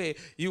right way,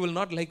 you will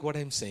not like what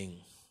I'm saying.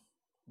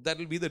 That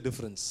will be the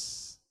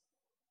difference.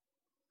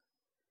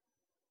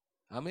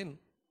 Amen.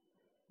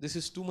 This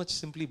is too much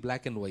simply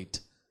black and white.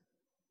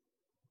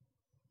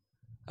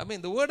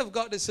 The word of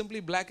God is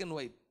simply black and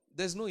white.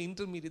 There's no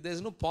intermediate.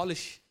 There's no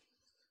polish.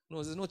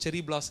 No, there's no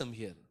cherry blossom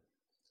here.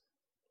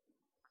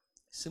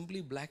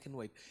 Simply black and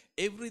white.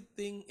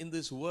 Everything in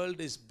this world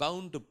is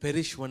bound to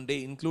perish one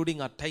day,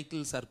 including our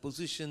titles, our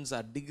positions,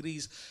 our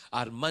degrees,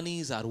 our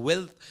monies, our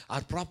wealth,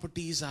 our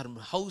properties, our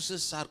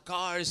houses, our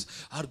cars,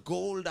 our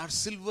gold, our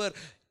silver.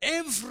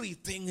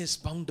 Everything is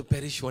bound to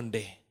perish one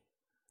day.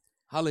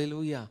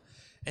 Hallelujah.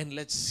 And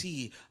let's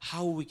see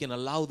how we can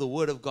allow the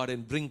word of God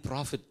and bring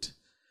profit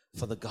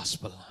for the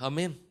gospel.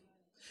 Amen.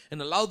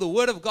 And allow the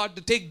word of God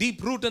to take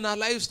deep root in our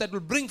lives that will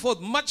bring forth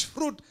much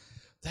fruit,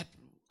 that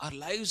our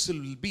lives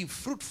will be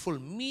fruitful,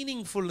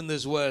 meaningful in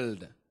this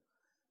world.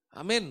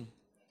 Amen.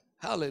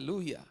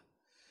 Hallelujah.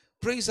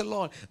 Praise the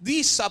Lord.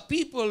 These are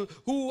people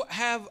who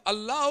have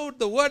allowed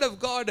the word of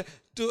God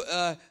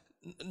to,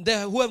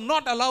 who have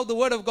not allowed the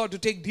word of God to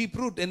take deep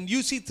root. And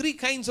you see three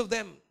kinds of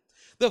them.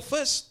 The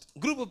first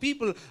group of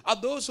people are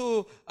those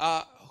who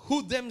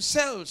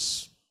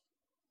themselves,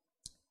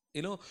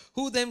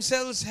 who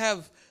themselves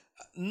have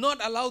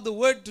not allowed the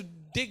word to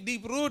take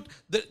deep root.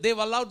 They've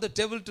allowed the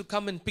devil to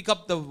come and pick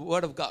up the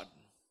word of God.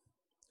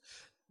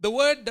 The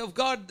word of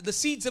God, the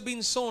seeds have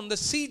been sown. The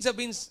seeds have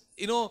been,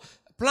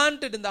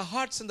 planted in the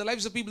hearts and the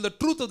lives of people. The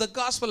truth of the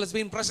gospel has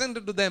been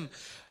presented to them.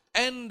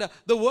 And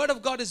the word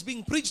of God is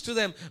being preached to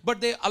them. But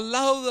they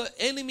allow the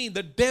enemy,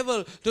 the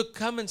devil, to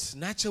come and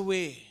snatch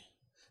away.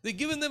 They've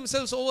given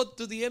themselves over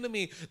to the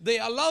enemy. They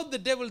allowed the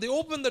devil. They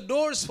opened the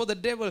doors for the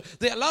devil.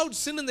 They allowed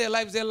sin in their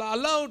lives. They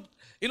allowed,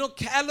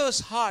 callous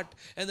heart.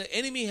 And the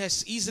enemy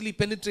has easily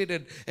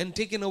penetrated and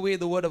taken away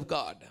the word of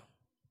God.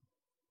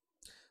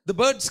 The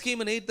birds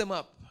came and ate them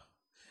up.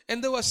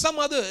 And there were some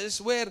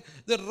others where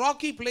the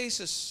rocky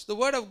places, the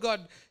word of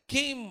God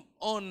came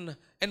on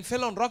and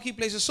fell on rocky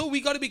places. So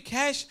we got to be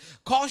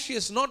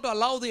cautious not to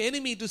allow the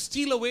enemy to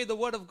steal away the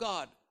word of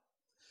God.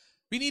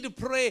 We need to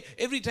pray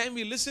every time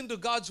we listen to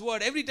God's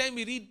word, every time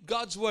we read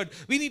God's word.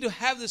 We need to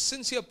have this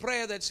sincere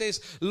prayer that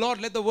says,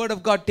 Lord, let the word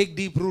of God take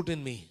deep root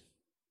in me.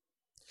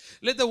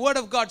 Let the word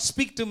of God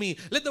speak to me.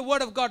 Let the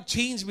word of God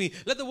change me.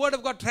 Let the word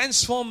of God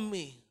transform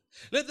me.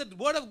 Let the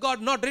word of God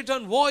not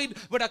return void,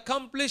 but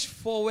accomplish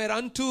for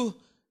whereunto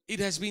it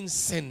has been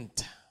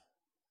sent.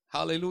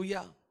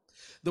 Hallelujah.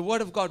 The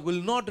word of God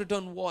will not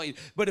return void.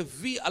 But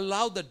if we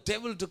allow the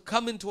devil to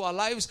come into our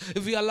lives,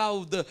 if we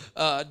allow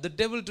the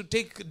devil to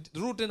take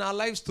root in our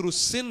lives through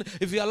sin,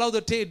 if we allow the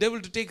devil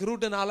to take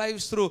root in our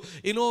lives through,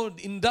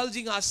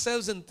 indulging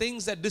ourselves in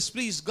things that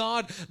displease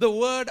God, the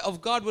word of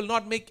God will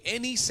not make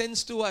any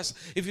sense to us.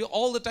 If you're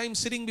all the time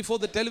sitting before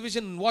the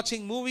television and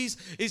watching movies,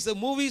 it's the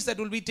movies that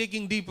will be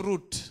taking deep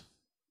root.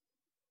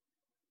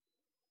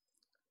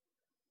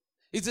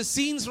 It's the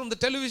scenes from the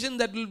television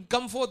that will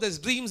come forth as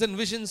dreams and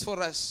visions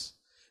for us.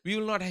 We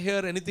will not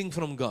hear anything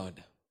from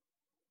God.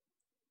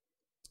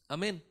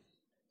 Amen.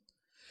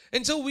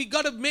 And so we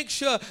got to make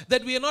sure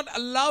that we are not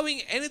allowing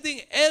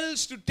anything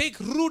else to take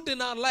root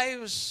in our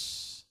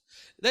lives.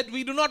 That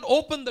we do not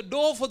open the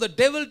door for the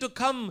devil to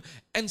come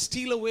and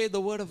steal away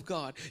the word of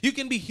God. You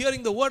can be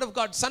hearing the word of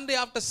God Sunday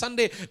after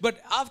Sunday,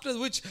 but after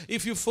which,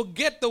 if you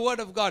forget the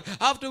word of God,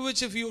 after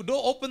which, if you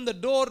don't open the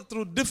door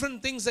through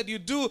different things that you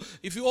do,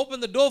 if you open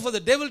the door for the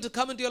devil to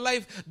come into your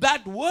life,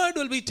 that word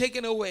will be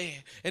taken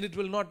away and it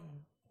will not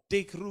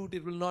take root.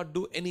 It will not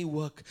do any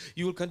work.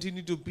 You will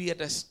continue to be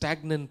at a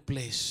stagnant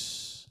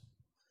place.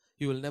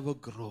 You will never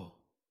grow.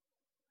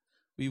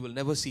 We will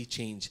never see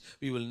change.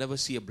 We will never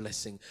see a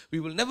blessing. We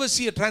will never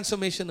see a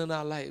transformation in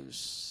our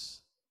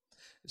lives.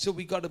 So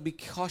we got to be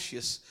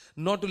cautious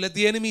not to let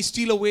the enemy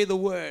steal away the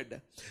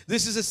word.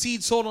 This is a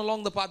seed sown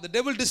along the path. The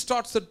devil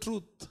distorts the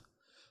truth.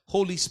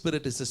 Holy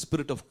Spirit is the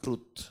Spirit of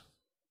truth.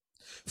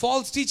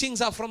 False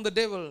teachings are from the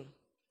devil.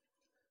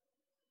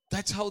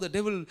 That's how the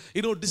devil,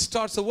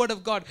 distorts the word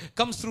of God,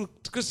 comes through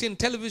Christian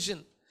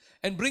television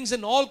and brings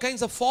in all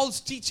kinds of false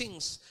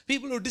teachings.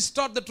 People who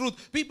distort the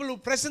truth, people who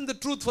present the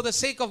truth for the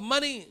sake of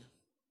money.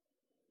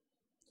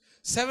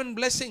 7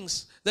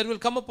 blessings that will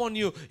come upon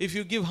you if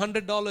you give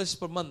 $100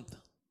 per month.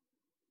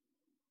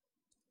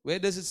 Where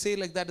does it say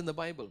like that in the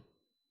Bible?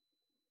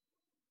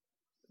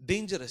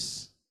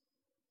 Dangerous.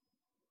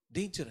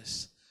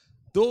 Dangerous.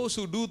 Those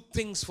who do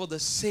things for the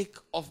sake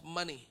of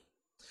money,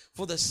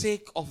 for the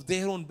sake of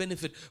their own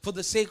benefit, for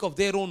the sake of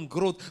their own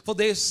growth, for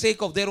the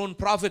sake of their own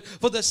profit,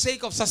 for the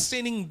sake of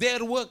sustaining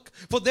their work,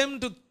 for them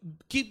to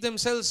keep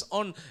themselves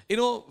on,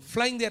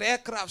 flying their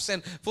aircrafts,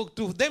 and for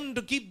them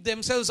to keep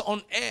themselves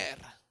on air.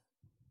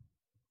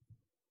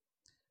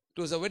 It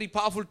was a very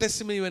powerful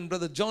testimony when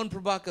Brother John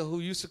Prabhakar, who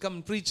used to come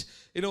and preach,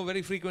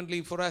 very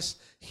frequently for us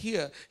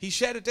here, he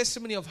shared a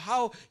testimony of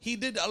how he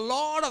did a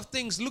lot of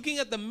things, looking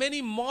at the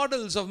many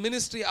models of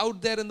ministry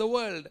out there in the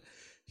world.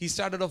 He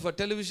started off a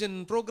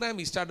television program.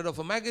 He started off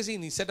a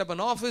magazine. He set up an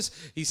office.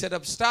 He set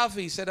up staff.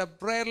 He set up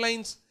prayer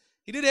lines.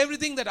 He did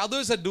everything that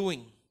others are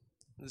doing.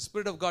 The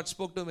Spirit of God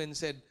spoke to him and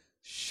said,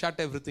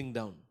 shut everything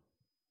down.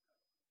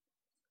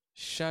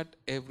 Shut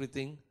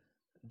everything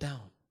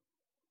down.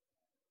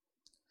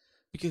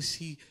 Because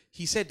he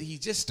said he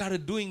just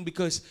started doing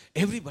because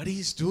everybody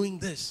is doing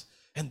this.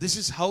 And this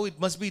is how it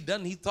must be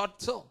done. He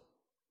thought so.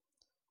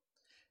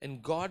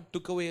 And God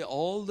took away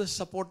all the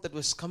support that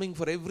was coming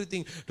for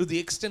everything, to the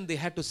extent they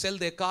had to sell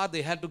their car,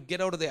 they had to get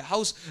out of their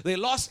house, they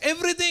lost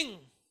everything.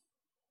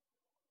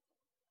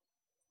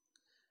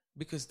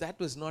 Because that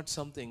was not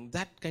something,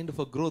 that kind of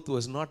a growth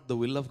was not the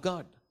will of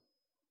God.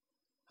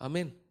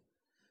 Amen.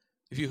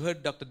 If you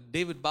heard Dr.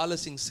 David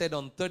Balasingh said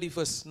on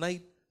 31st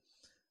night,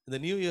 in the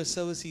New Year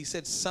service, he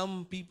said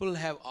some people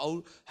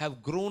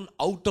have grown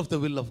out of the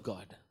will of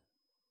God.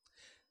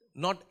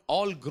 Not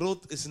all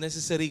growth is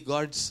necessary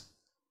God's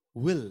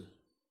will.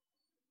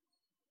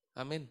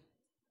 Amen.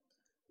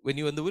 When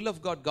you're in the will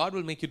of God, God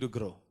will make you to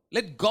grow.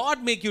 Let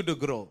God make you to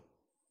grow.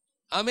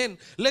 Amen.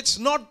 Let's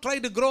not try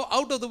to grow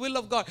out of the will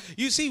of God.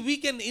 You see, we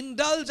can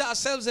indulge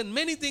ourselves in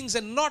many things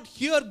and not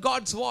hear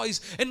God's voice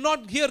and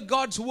not hear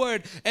God's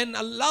word and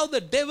allow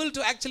the devil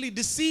to actually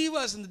deceive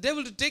us and the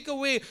devil to take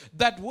away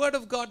that word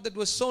of God that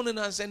was sown in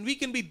us, and we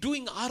can be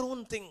doing our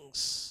own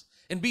things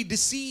and be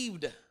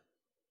deceived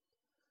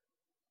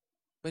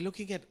by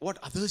looking at what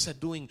others are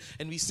doing,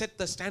 and we set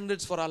the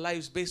standards for our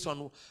lives based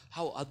on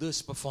how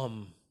others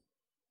perform.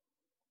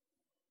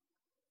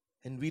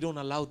 And we don't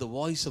allow the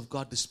voice of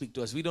God to speak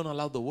to us. We don't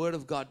allow the word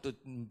of God to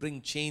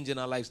bring change in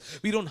our lives.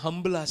 We don't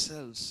humble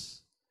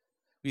ourselves.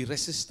 We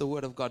resist the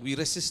word of God. We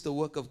resist the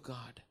work of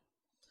God.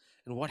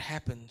 And what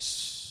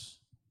happens?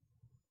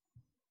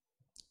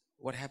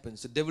 What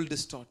happens? The devil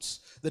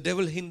distorts. The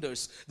devil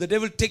hinders. The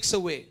devil takes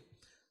away.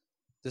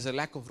 There's a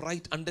lack of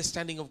right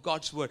understanding of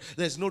God's word.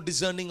 There's no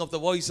discerning of the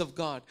voice of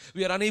God.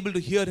 We are unable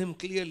to hear him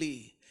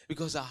clearly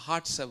because our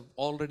hearts have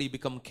already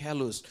become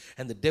calloused,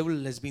 and the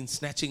devil has been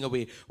snatching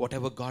away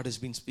whatever God has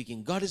been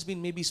speaking. God has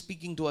been maybe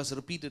speaking to us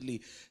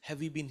repeatedly. Have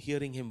we been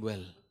hearing him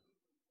well?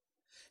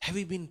 Have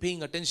we been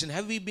paying attention?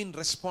 Have we been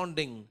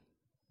responding?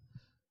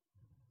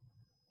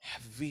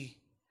 Have we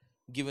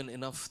given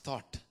enough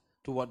thought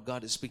to what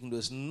God is speaking to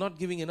us? Not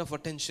giving enough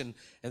attention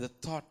and the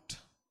thought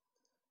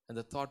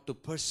to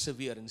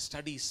persevere and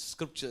study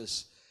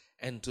scriptures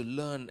and to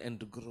learn and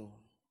to grow.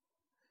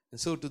 And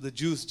so to the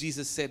Jews,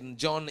 Jesus said in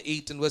John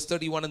 8 and verse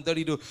 31 and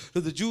 32,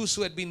 to the Jews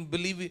who had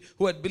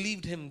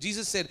believed him,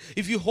 Jesus said,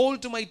 if you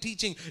hold to my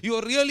teaching, you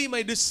are really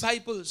my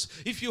disciples.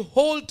 If you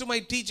hold to my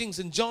teachings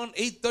in John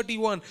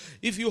 8:31,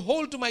 if you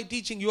hold to my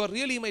teaching, you are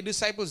really my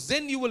disciples.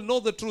 Then you will know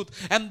the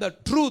truth, and the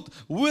truth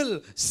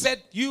will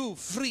set you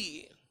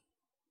free.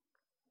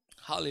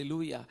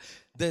 Hallelujah.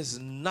 There's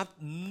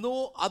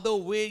no other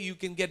way you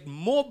can get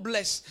more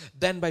blessed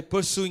than by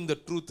pursuing the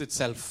truth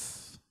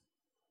itself.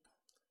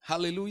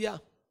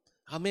 Hallelujah.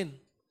 Amen.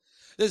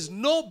 There's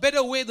no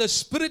better way the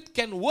Spirit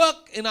can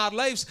work in our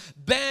lives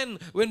than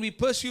when we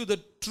pursue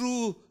the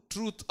true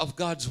truth of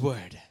God's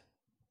word.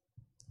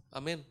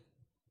 Amen.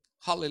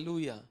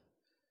 Hallelujah.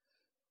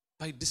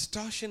 By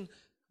distortion,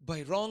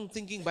 by wrong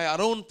thinking, by our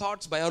own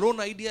thoughts, by our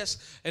own ideas,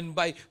 and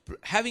by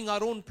having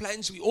our own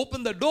plans, we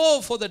open the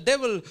door for the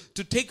devil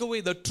to take away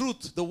the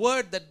truth, the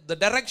word, the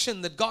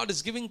direction that God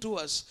is giving to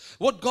us.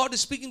 What God is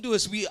speaking to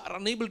us, we are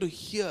unable to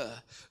hear.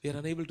 We are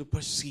unable to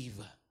perceive.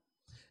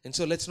 And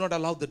so let's not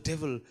allow the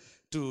devil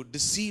to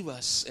deceive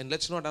us, and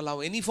let's not allow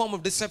any form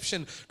of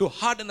deception to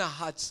harden our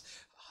hearts.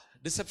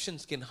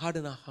 Deceptions can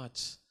harden our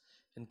hearts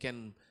and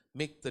can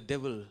make the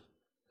devil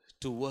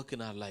to work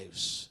in our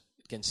lives.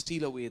 It can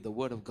steal away the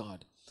word of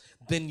God.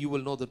 Then you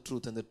will know the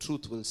truth, and the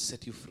truth will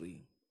set you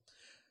free.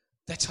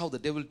 That's how the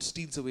devil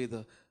steals away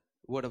the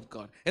word of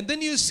God. And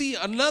then you see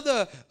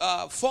another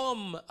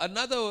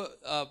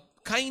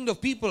kind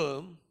of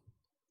people.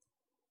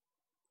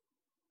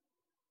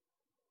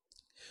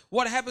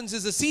 What happens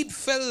is the seed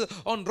fell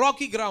on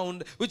rocky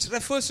ground, which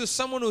refers to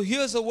someone who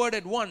hears a word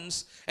at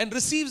once and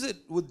receives it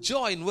with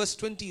joy in verse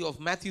 20 of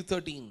Matthew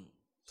 13.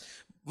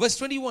 Verse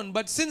 21,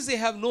 but since they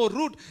have no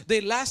root,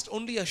 they last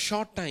only a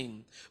short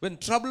time. When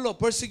trouble or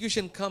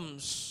persecution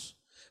comes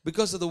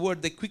because of the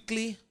word, they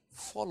quickly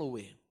fall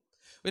away.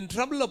 When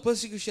trouble or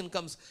persecution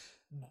comes,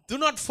 do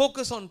not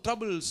focus on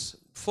troubles,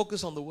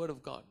 focus on the word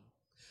of God.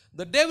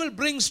 The devil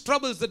brings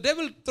troubles. The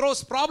devil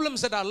throws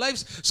problems at our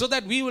lives so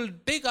that we will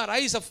take our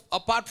eyes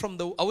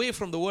away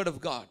from the word of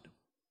God.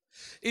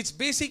 It's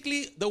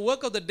basically the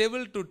work of the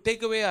devil to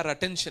take away our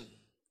attention,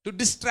 to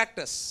distract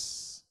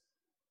us.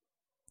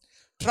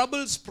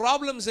 Troubles,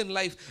 problems in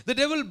life. The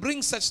devil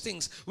brings such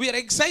things. We are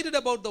excited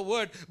about the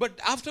word, but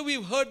after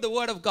we've heard the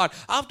word of God,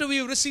 after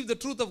we've received the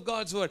truth of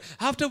God's word,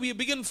 after we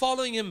begin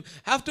following him,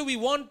 after we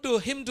want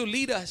him to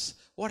lead us,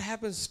 what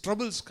happens?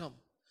 Troubles come.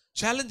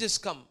 Challenges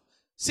come.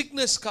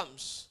 Sickness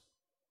comes.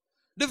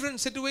 Different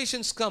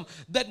situations come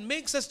that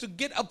makes us to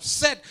get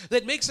upset,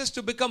 that makes us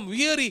to become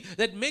weary,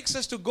 that makes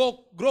us to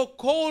grow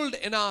cold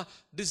in our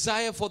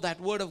desire for that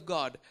word of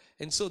God.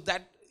 And so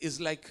that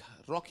is like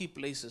rocky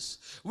places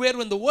where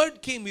when the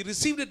word came, we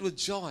received it with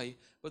joy,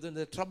 but when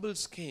the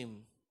troubles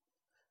came,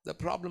 the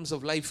problems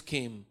of life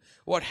came,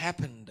 what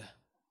happened?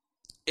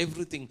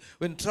 Everything.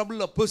 When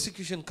trouble or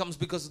persecution comes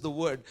because of the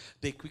word,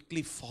 they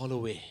quickly fall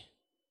away.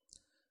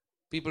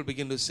 People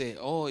begin to say,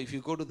 oh, if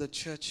you go to the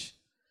church,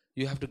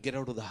 you have to get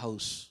out of the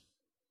house.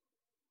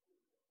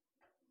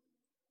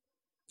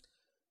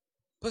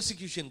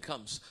 Persecution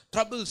comes.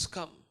 Troubles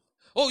come.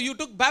 Oh, you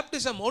took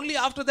baptism. Only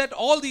after that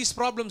all these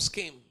problems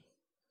came.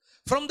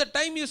 From the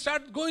time you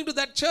start going to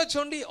that church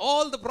only,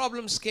 all the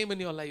problems came in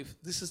your life.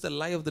 This is the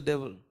lie of the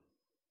devil.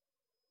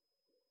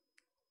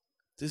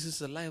 This is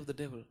the lie of the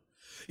devil.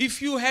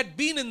 If you had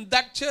been in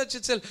that church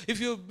itself, if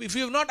you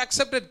have not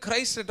accepted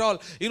Christ at all,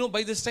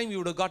 by this time you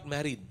would have got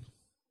married.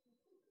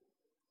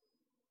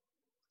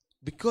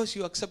 Because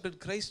you accepted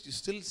Christ, you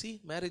still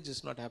see marriage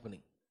is not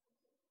happening.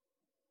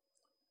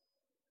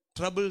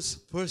 Troubles,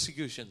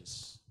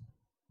 persecutions.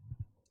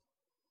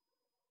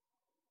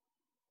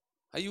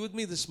 Are you with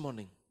me this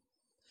morning?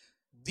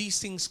 These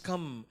things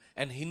come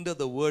and hinder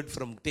the word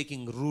from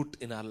taking root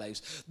in our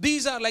lives.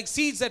 These are like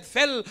seeds that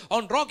fell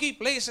on rocky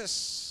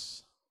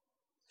places.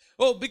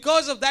 Oh,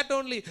 because of that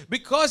only,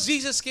 because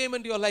Jesus came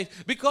into your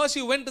life, because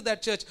you went to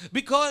that church,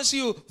 because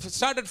you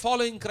started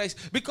following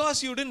Christ,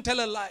 because you didn't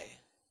tell a lie.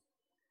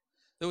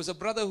 There was a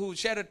brother who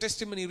shared a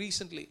testimony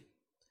recently.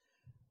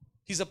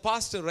 He's a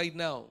pastor right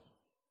now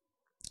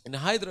in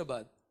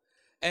Hyderabad.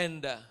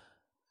 And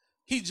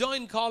he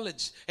joined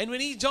college. And when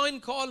he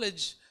joined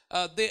college,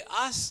 they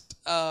asked,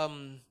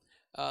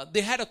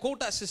 they had a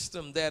quota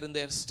system there in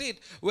their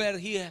state where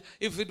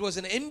if it was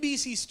an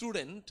MBC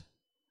student,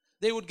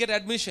 they would get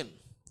admission.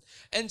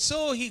 And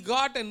so he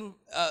got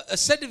a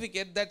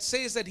certificate that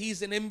says that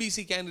he's an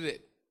MBC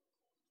candidate.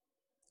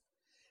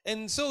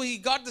 And so he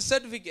got the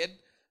certificate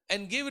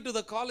and gave it to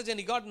the college, and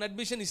he got an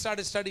admission. He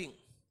started studying.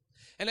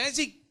 And as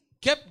he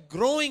kept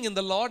growing in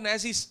the Lord, and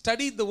as he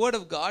studied the Word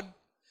of God,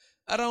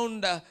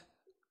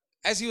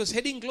 as he was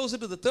heading closer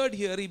to the third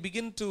year, he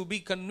began to be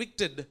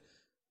convicted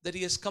that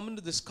he has come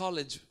into this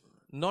college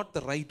not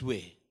the right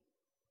way,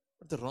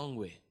 but the wrong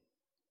way.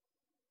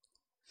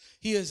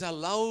 He has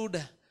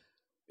allowed,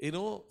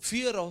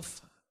 fear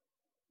of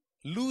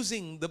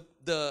losing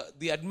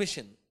the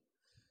admission.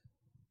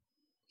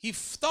 He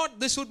thought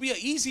this would be an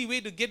easy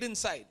way to get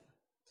inside.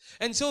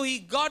 And so he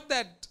got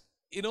that,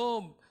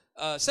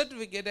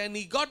 certificate, and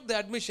he got the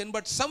admission.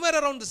 But somewhere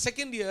around the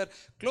second year,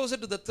 closer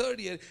to the third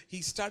year,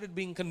 he started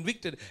being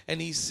convicted.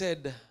 And he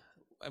said,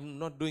 I'm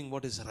not doing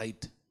what is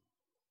right.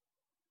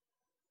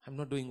 I'm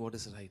not doing what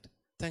is right.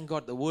 Thank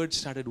God the word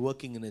started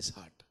working in his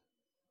heart.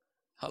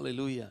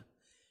 Hallelujah.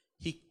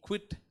 He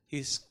quit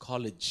his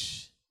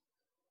college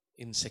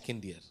in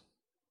second year.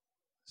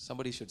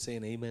 Somebody should say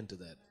an amen to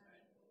that.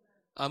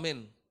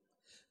 Amen.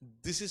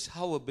 This is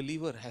how a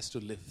believer has to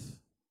live.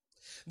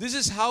 This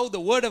is how the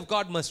word of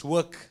God must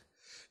work.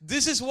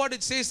 This is what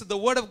it says, that the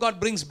word of God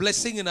brings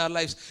blessing in our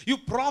lives. You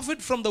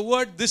profit from the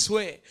word this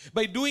way,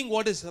 by doing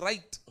what is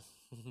right.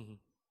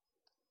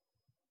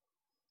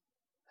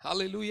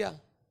 Hallelujah.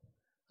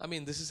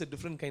 This is a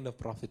different kind of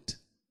profit.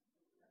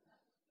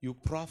 You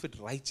profit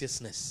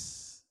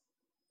righteousness.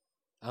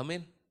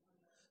 Amen.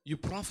 You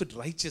profit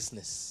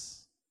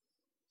righteousness.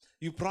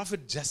 You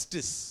profit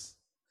justice.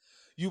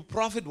 You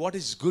profit what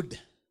is good.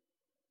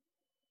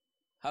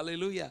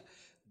 Hallelujah.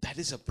 That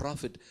is a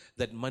profit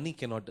that money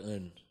cannot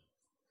earn.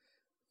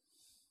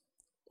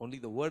 Only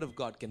the word of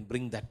God can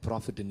bring that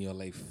profit in your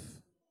life.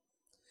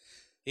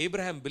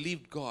 Abraham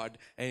believed God,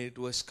 and it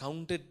was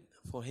counted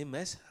for him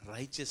as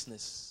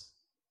righteousness.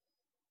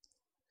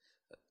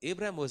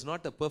 Abraham was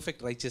not a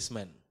perfect righteous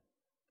man.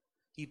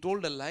 He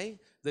told a lie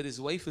that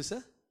his wife is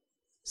a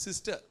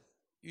sister.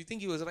 You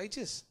think he was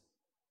righteous?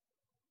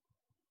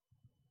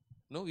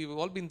 No, we've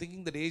all been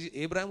thinking that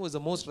Abraham was the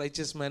most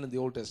righteous man in the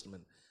Old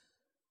Testament.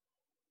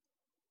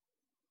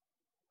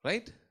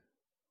 Right?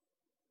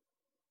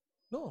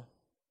 No.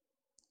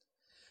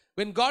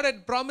 When God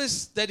had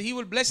promised that he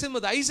will bless him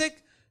with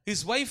Isaac,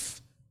 his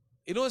wife,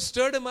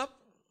 stirred him up,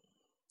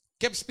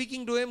 kept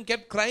speaking to him,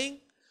 kept crying,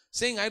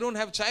 saying, I don't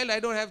have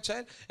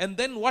child. And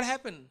then what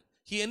happened?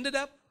 He ended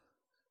up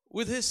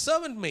with his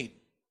servant maid.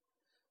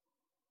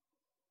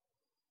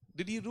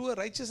 Did he do a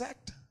righteous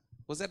act?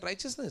 Was that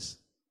righteousness?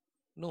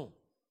 No.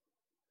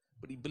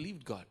 But he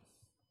believed God.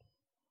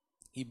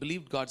 He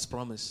believed God's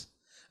promise.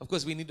 Of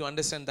course, we need to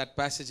understand that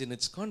passage in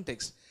its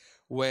context,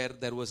 where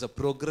there was a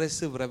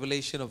progressive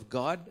revelation of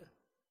God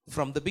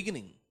from the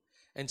beginning.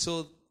 And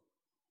so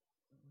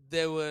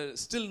there were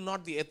still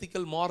not the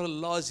ethical, moral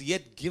laws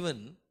yet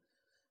given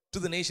to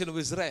the nation of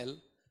Israel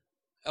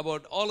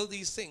about all of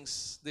these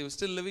things. They were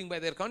still living by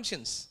their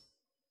conscience.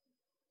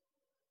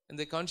 And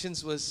their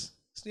conscience was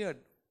sneered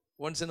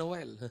once in a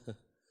while.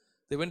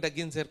 They went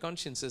against their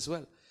conscience as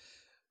well.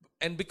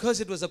 And because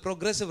it was a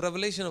progressive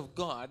revelation of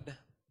God,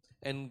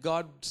 and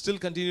God still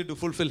continued to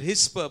fulfill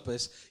his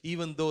purpose,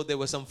 even though there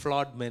were some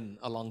flawed men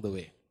along the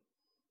way.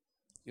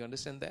 You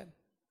understand that?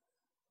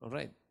 All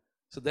right.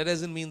 So that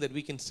doesn't mean that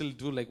we can still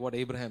do like what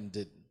Abraham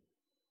did.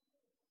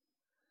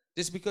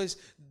 Just because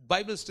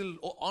Bible still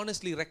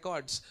honestly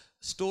records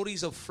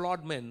stories of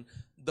flawed men,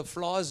 the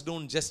flaws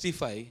don't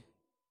justify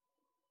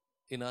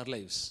in our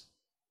lives.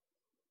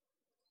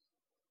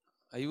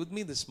 Are you with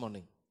me this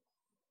morning?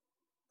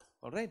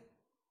 All right.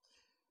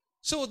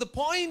 So the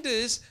point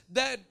is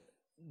that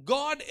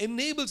God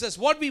enables us.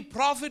 What we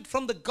profit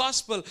from the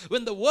gospel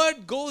when the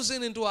word goes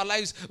into our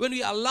lives, when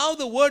we allow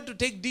the word to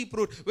take deep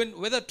root,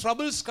 whether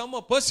troubles come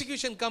or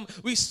persecution come,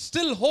 we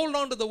still hold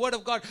on to the word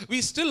of God.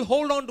 We still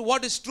hold on to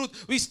what is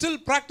truth. We still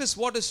practice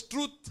what is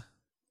truth.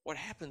 What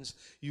happens?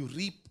 You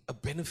reap a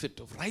benefit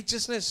of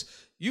righteousness.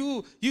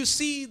 You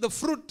see the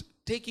fruit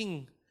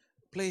taking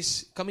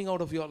place, coming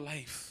out of your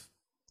life.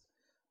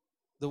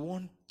 They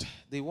want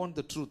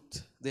the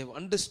truth. They have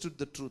understood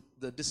the truth.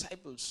 The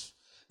disciples,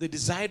 they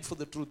desired for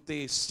the truth.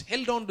 They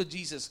held on to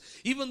Jesus.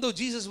 Even though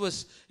Jesus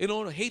was,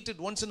 hated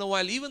once in a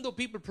while, even though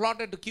people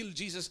plotted to kill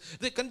Jesus,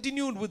 they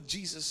continued with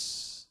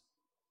Jesus.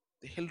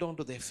 They held on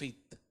to their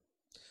faith.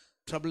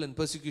 Trouble and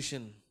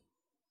persecution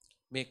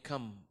may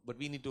come, but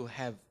we need to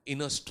have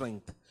inner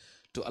strength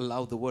to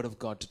allow the word of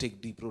God to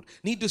take deep root.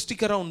 Need to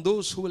stick around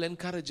those who will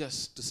encourage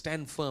us to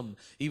stand firm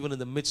even in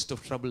the midst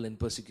of trouble and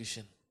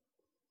persecution.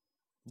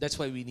 That's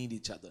why we need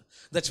each other.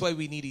 That's why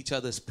we need each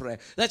other's prayer.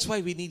 That's why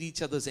we need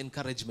each other's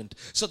encouragement.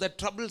 So that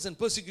troubles and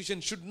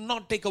persecution should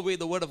not take away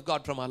the word of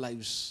God from our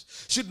lives.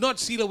 Should not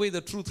steal away the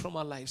truth from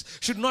our lives.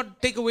 Should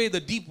not take away the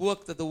deep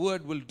work that the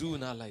word will do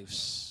in our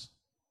lives.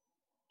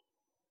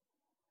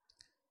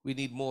 We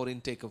need more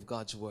intake of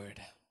God's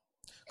word.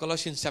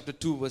 Colossians chapter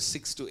 2 verse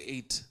 6 to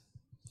 8.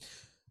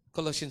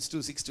 Colossians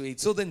 2, 6 to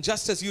 8. So then,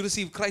 just as you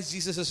receive Christ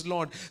Jesus as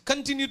Lord,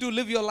 continue to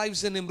live your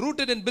lives in Him,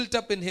 rooted and built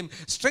up in Him,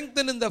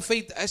 strengthened in the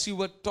faith as you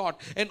were taught,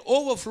 and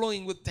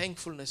overflowing with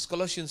thankfulness.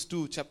 Colossians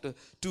 2, chapter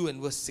 2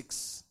 and verse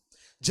 6.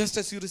 Just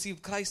as you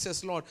receive Christ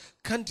as Lord,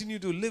 continue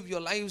to live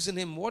your lives in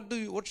Him.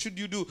 What should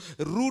you do?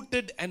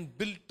 Rooted and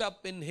built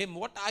up in Him.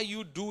 What are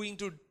you doing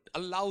to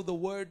allow the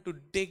word to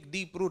take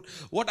deep root?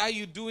 What are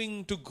you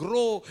doing to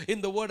grow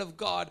in the word of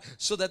God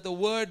so that the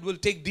word will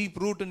take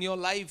deep root in your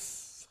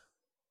life?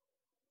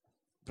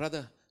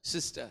 Brother,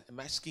 sister, I'm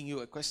asking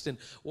you a question.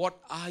 What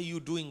are you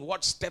doing?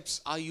 What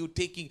steps are you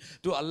taking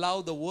to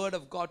allow the word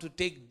of God to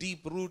take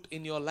deep root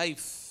in your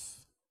life?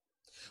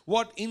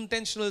 What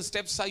intentional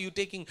steps are you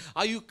taking?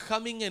 Are you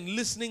coming and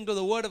listening to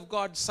the word of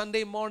God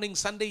Sunday morning,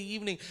 Sunday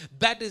evening?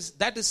 That is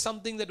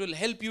something that will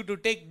help you to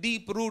take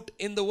deep root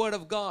in the word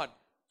of God.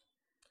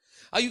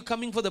 Are you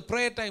coming for the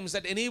prayer times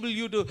that enable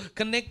you to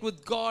connect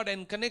with God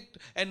and connect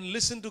and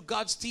listen to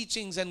God's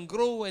teachings and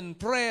grow in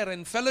prayer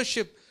and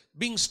fellowship?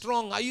 Being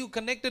strong. Are you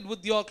connected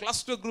with your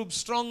cluster group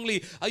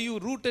strongly? Are you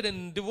rooted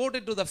and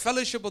devoted to the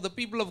fellowship of the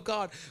people of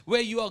God where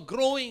you are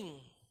growing?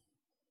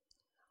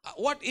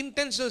 What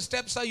intentional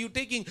steps are you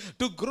taking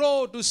to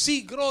grow, to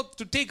see growth,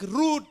 to take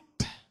root?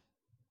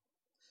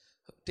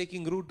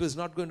 Taking root is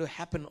not going to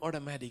happen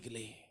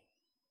automatically.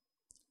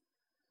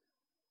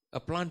 A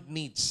plant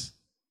needs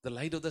the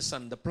light of the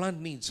sun. The plant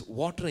needs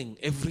watering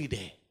every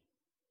day.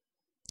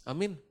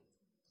 Amen.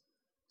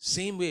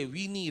 Same way,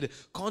 we need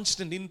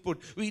constant input.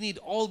 We need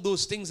all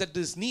those things that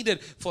is needed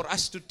for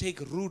us to take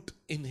root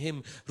in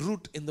Him,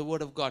 root in the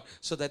Word of God,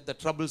 so that the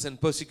troubles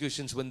and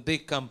persecutions, when they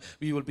come,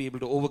 we will be able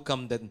to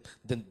overcome them.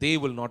 Then they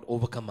will not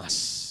overcome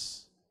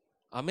us.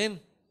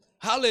 Amen.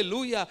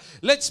 Hallelujah.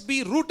 Let's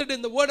be rooted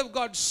in the Word of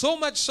God so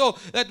much so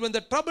that when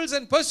the troubles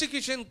and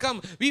persecution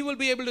come, we will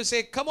be able to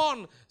say, come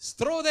on,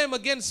 throw them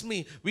against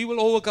me. We will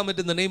overcome it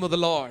in the name of the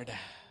Lord.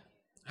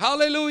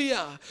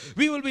 Hallelujah.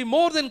 We will be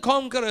more than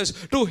conquerors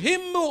to Him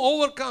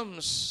who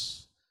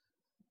overcomes.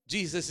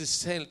 Jesus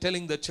is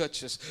telling the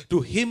churches, to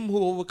Him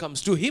who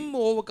overcomes, to Him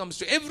who overcomes,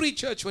 to every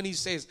church when He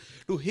says,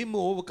 to Him who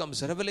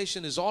overcomes.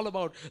 Revelation is all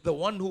about the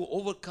one who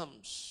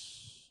overcomes.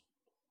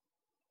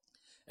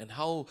 And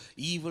how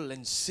evil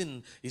and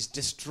sin is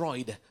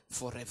destroyed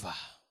forever.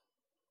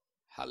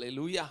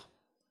 Hallelujah.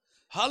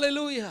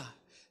 Hallelujah.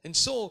 And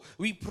so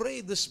we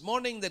pray this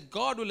morning that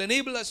God will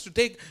enable us to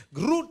take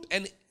root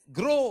and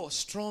grow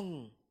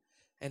strong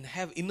and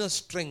have inner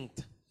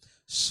strength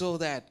so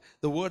that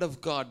the word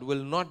of God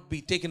will not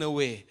be taken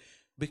away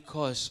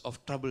because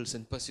of troubles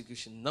and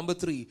persecution. Number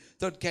 3,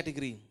 third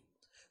category,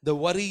 the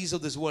worries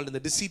of this world and the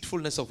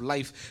deceitfulness of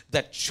life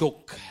that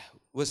choke.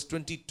 Verse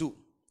 22.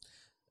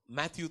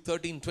 Matthew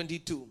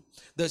 13:22.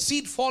 The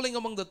seed falling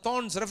among the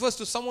thorns refers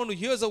to someone who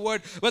hears a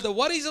word, but the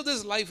worries of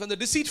this life and the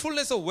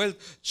deceitfulness of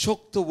wealth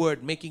choke the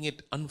word, making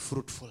it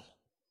unfruitful.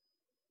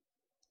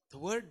 The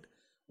word,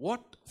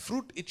 what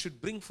fruit it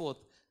should bring forth,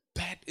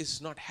 that is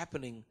not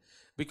happening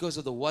because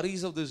of the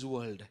worries of this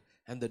world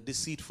and the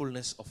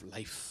deceitfulness of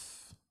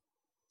life.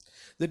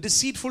 The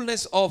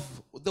deceitfulness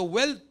of the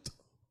wealth,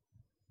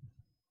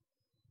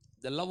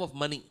 the love of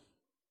money.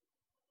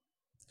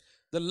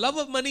 The love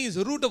of money is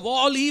the root of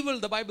all evil,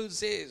 the Bible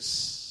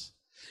says.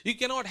 You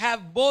cannot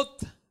have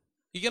both.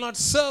 You cannot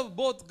serve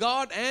both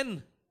God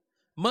and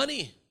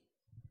money.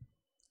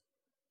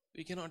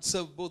 We cannot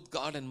serve both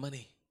God and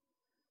money.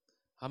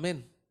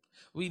 Amen.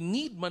 We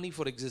need money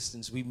for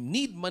existence. We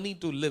need money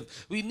to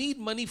live. We need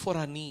money for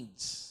our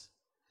needs.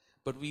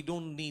 But we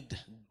don't need,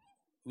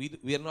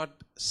 we are not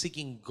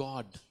seeking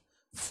God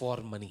for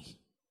money.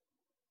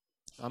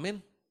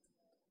 Amen.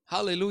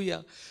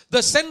 Hallelujah.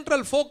 The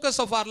central focus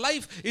of our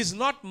life is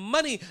not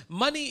money.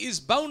 Money is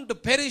bound to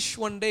perish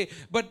one day.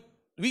 But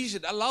we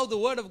should allow the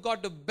word of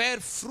God to bear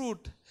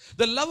fruit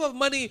The love of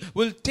money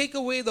will take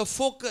away the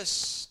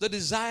focus, the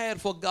desire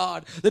for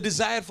God, the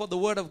desire for the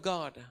Word of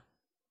God.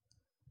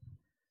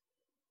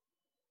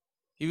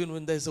 Even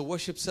when there is a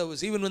worship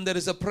service, even when there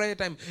is a prayer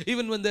time,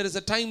 even when there is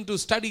a time to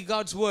study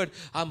God's Word,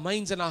 our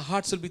minds and our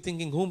hearts will be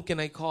thinking, whom can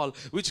I call?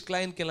 Which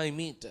client can I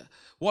meet?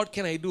 What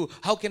can I do?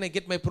 How can I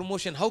get my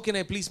promotion? How can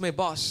I please my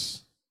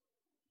boss?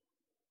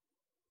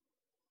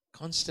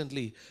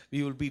 Constantly,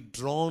 we will be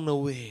drawn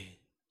away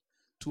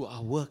to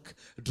our work,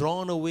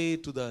 drawn away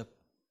to the,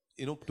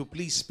 to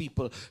please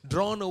people,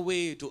 drawn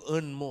away to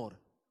earn more.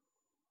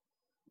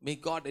 May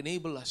God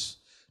enable us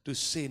to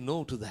say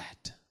no to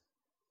that.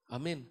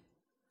 Amen.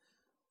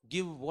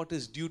 Give what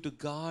is due to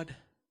God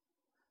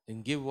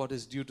and give what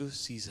is due to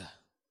Caesar.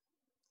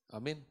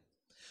 Amen.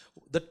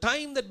 The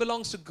time that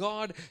belongs to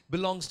God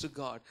belongs to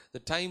God. The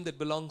time that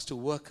belongs to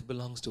work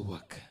belongs to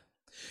work.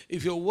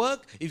 If your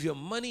work, if your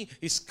money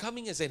is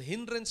coming as a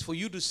hindrance for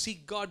you to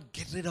seek God,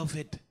 get rid of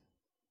it.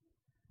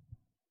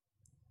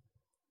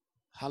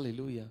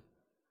 Hallelujah.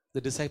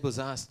 The disciples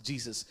asked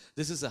Jesus,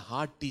 this is a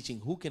hard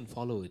teaching. Who can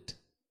follow it?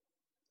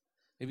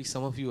 Maybe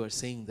some of you are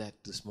saying that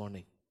this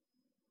morning.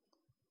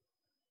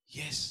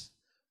 Yes,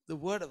 the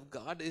Word of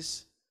God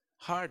is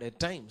hard at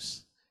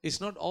times. It's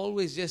not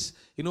always just,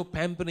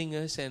 pampering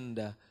us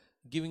and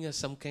giving us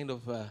some kind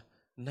of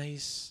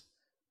nice,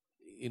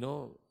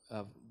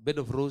 bed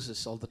of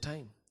roses all the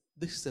time.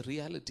 This is the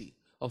reality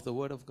of the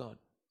Word of God.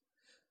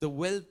 The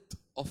wealth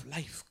of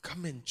life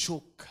come and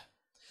choke.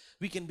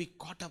 We can be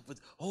caught up with,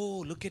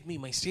 oh, look at me,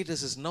 my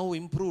status is now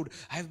improved.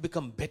 I have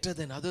become better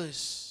than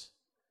others.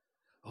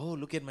 Oh,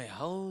 look at my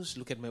house,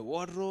 look at my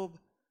wardrobe,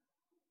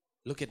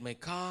 look at my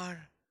car,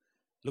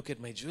 look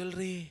at my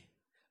jewelry,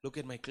 look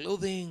at my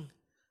clothing.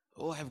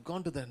 Oh, I've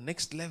gone to the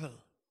next level.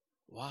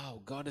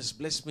 Wow, God has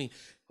blessed me.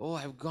 Oh,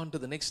 I've gone to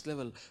the next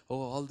level.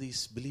 Oh, all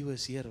these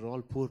believers here are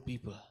all poor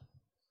people.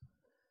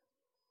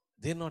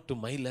 They're not to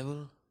my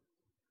level.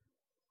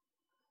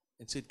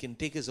 And so it can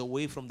take us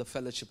away from the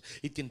fellowship.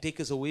 It can take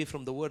us away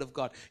from the Word of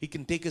God. It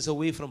can take us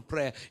away from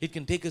prayer. It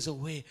can take us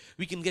away.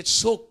 We can get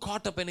so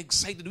caught up and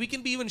excited. We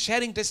can be even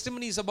sharing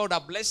testimonies about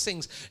our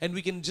blessings and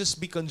we can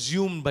just be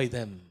consumed by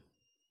them.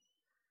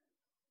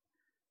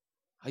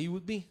 Are you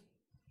with me?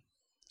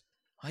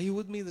 Are you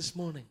with me this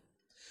morning?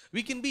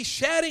 We can be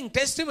sharing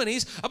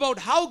testimonies about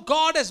how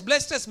God has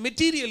blessed us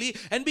materially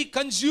and be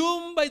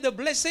consumed by the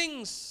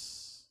blessings.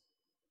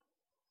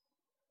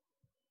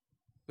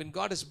 When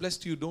God has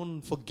blessed you,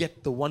 don't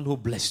forget the one who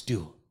blessed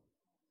you.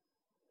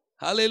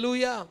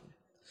 Hallelujah.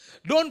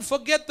 Don't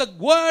forget the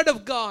Word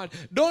of God.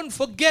 Don't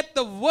forget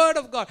the Word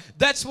of God.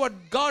 That's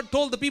what God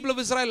told the people of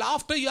Israel.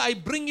 After I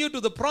bring you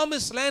to the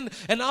promised land,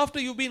 and after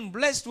you've been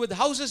blessed with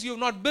houses you've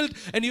not built,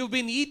 and you've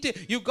been eating,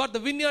 you've got the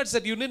vineyards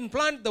that you didn't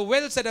plant, the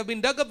wells that have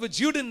been dug up which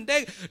you didn't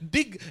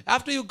dig.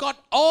 After you got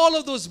all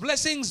of those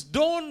blessings,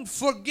 don't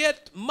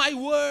forget my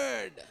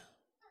Word.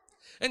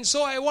 And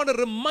so I want to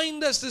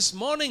remind us this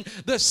morning,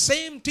 the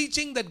same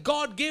teaching that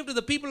God gave to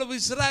the people of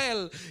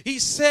Israel. He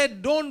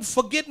said, don't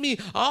forget me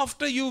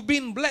after you've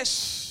been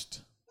blessed.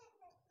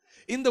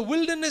 In the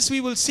wilderness, we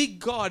will seek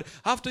God.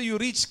 After you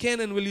reach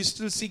Canaan, will you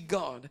still seek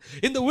God?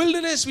 In the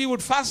wilderness, we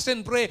would fast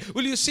and pray.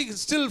 Will you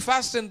still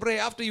fast and pray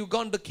after you've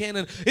gone to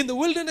Canaan? In the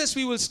wilderness,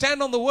 we will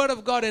stand on the Word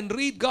of God and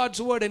read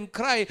God's Word and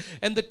cry,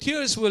 and the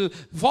tears will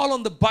fall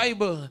on the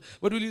Bible.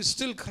 But will you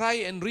still cry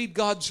and read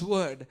God's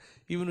Word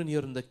even when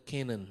you're in the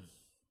Canaan?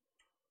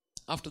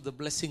 After the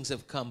blessings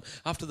have come,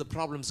 after the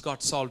problems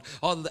got solved,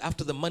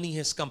 after the money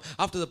has come,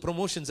 after the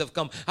promotions have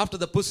come, after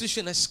the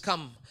position has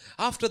come,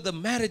 after the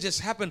marriage has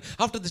happened,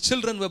 after the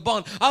children were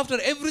born, after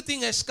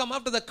everything has come,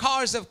 after the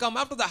cars have come,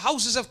 after the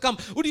houses have come,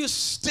 would you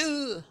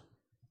still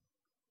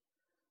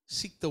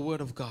seek the Word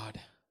of God?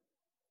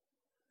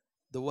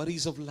 The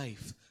worries of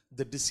life,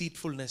 the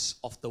deceitfulness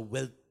of the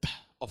wealth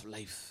of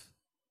life.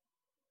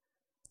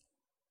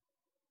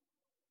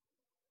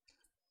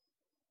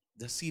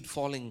 The seed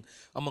falling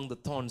among the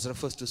thorns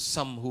refers to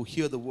some who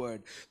hear the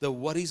word. The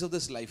worries of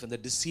this life and the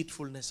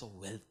deceitfulness of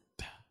wealth.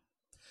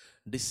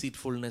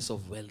 Deceitfulness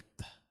of wealth.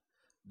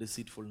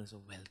 Deceitfulness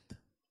of wealth.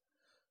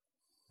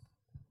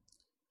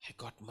 I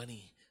got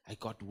money. I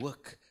got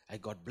work. I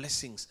got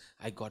blessings.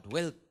 I got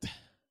wealth.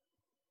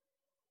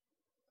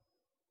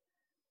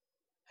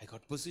 I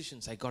got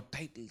positions. I got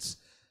titles.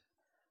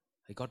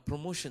 I got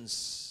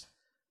promotions.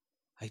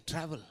 I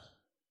travel.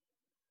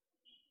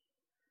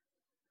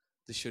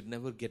 They should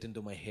never get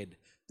into my head.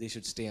 They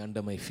should stay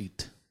under my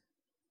feet.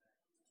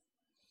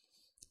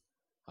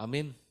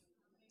 Amen.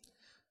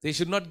 They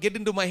should not get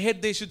into my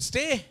head. They should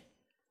stay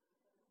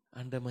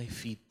under my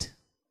feet.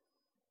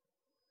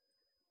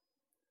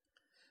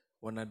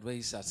 One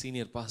advice our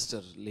senior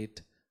pastor,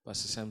 late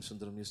Pastor Sam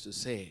Sundaram, used to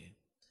say,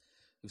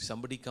 if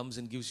somebody comes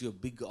and gives you a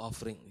big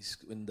offering,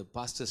 in the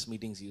pastors'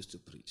 meetings he used to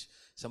preach,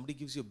 somebody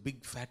gives you a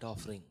big fat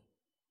offering,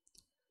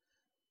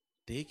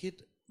 take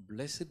it,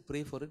 bless it,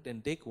 pray for it,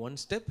 and take one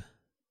step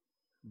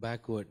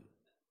backward.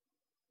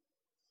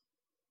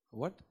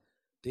 What?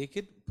 Take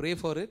it, pray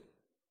for it,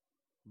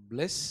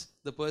 bless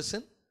the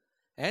person,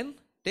 and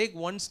take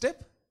one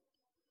step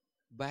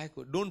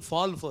backward. Don't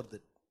fall for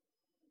that.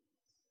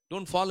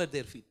 Don't fall at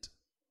their feet.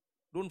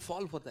 Don't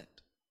fall for that.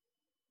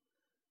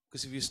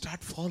 Because if you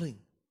start falling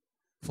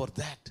for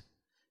that,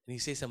 and you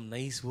say some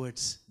nice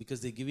words because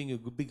they're giving you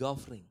a big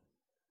offering,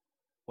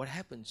 what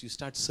happens? You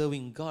start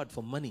serving God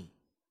for money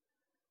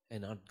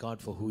and not God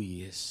for who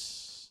He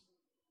is.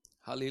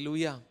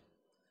 Hallelujah.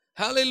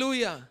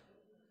 Hallelujah.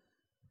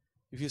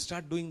 If you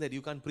start doing that,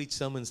 you can't preach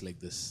sermons like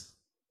this.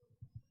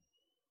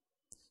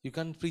 You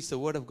can't preach the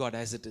word of God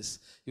as it is.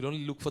 You'll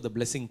only look for the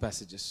blessing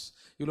passages.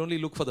 You'll only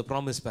look for the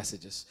promise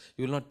passages.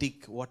 You will not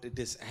take what it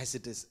is as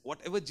it is.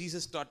 Whatever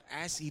Jesus taught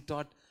as He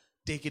taught,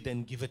 take it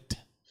and give it.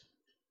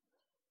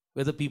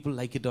 Whether people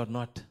like it or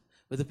not.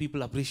 Whether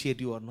people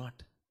appreciate you or not.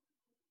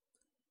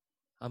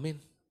 Amen.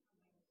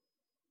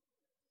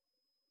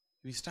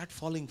 If you start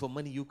falling for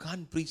money, you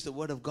can't preach the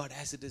word of God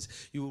as it is.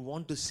 You will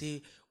want to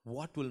say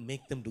what will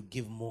make them to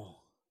give more.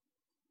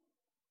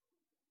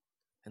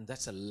 And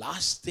that's the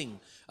last thing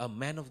a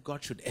man of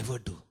God should ever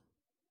do.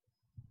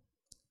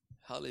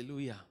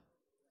 Hallelujah.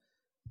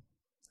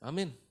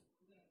 Amen.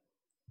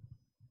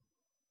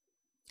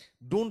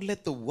 Don't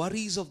let the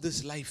worries of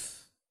this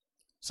life.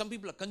 Some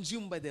people are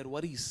consumed by their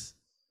worries.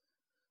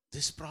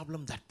 This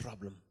problem, that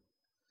problem.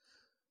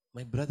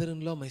 My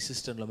brother-in-law, my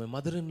sister-in-law, my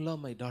mother-in-law,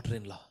 my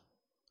daughter-in-law.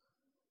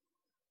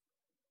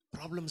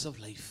 Problems of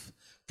life.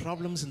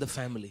 Problems in the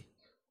family.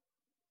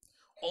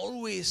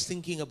 Always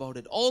thinking about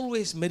it.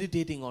 Always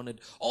meditating on it.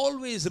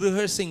 Always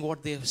rehearsing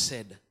what they have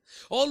said.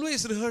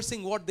 Always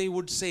rehearsing what they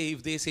would say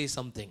if they say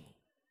something.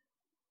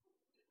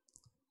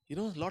 You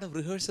know, a lot of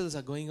rehearsals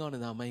are going on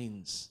in our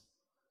minds.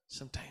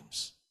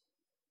 Sometimes.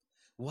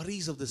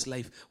 Worries of this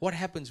life. What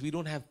happens? We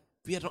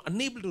are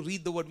unable to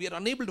read the word. We are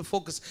unable to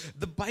focus.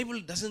 The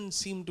Bible doesn't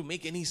seem to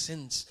make any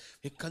sense.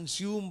 We're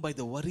consumed by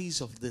the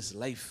worries of this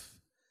life.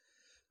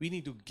 We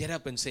need to get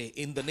up and say,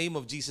 in the name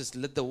of Jesus,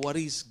 let the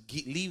worries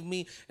leave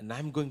me, and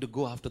I'm going to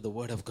go after the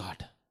word of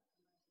God.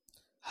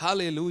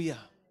 Hallelujah.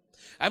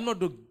 I'm not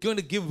going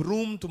to give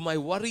room to my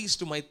worries,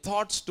 to my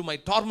thoughts, to my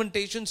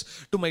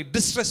tormentations, to my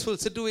distressful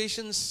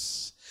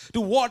situations,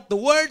 to what the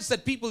words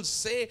that people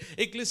say.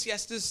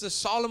 Ecclesiastes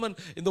Solomon,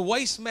 in the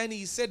wise man,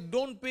 he said,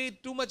 don't pay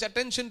too much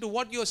attention to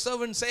what your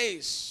servant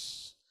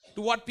says,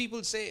 to what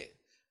people say.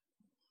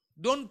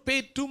 Don't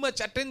pay too much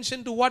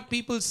attention to what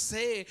people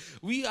say.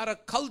 We are a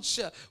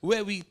culture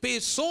where we pay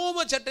so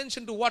much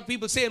attention to what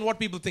people say and what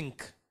people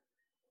think.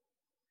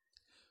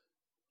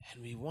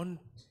 And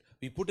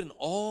we put in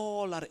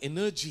all our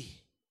energy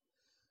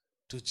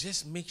to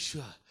just make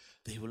sure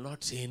they will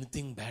not say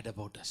anything bad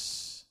about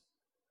us.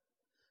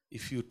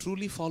 If you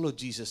truly follow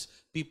Jesus,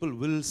 people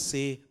will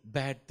say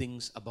bad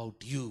things about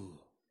you.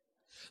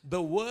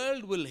 The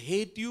world will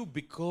hate you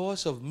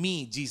because of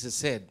me, Jesus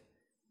said.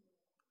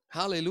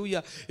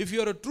 Hallelujah. If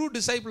you are a true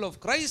disciple of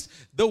Christ,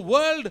 the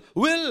world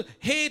will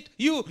hate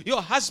you.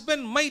 Your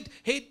husband might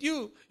hate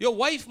you. Your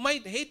wife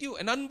might hate you.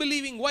 An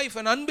unbelieving wife,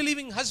 an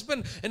unbelieving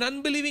husband, an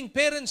unbelieving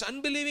parents,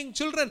 unbelieving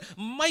children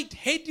might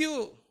hate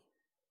you.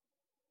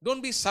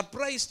 Don't be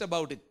surprised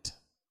about it.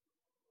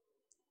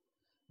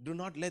 Do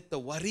not let the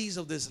worries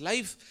of this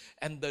life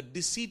and the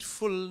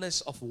deceitfulness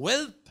of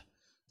wealth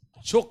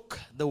choke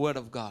the word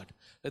of God.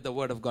 Let the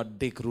word of God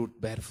take root,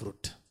 bear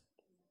fruit.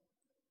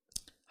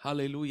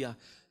 Hallelujah.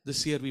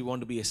 This year we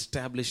want to be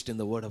established in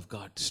the word of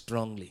God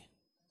strongly.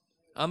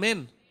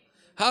 Amen.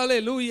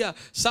 Hallelujah.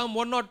 Psalm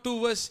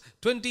 102 verse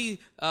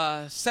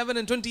 27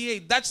 and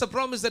 28. That's the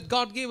promise that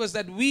God gave us,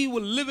 that we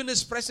will live in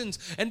His presence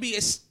and be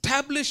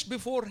established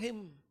before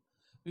Him.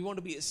 We want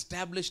to be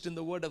established in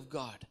the word of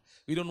God.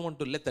 We don't want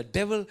to let the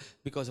devil,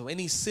 because of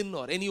any sin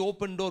or any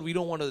open door, we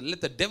don't want to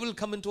let the devil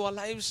come into our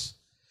lives.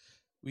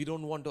 We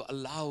don't want to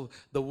allow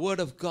the word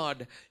of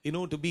God,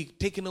 to be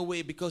taken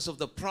away because of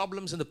the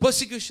problems and the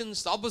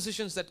persecutions, the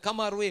oppositions that come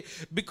our way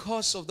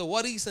because of the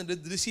worries and the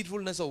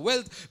deceitfulness of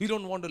wealth. We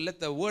don't want to let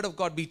the word of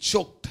God be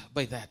choked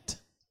by that.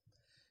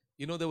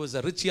 There was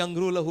a rich young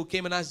ruler who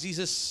came and asked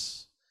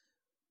Jesus,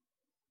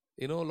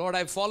 Lord,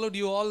 I've followed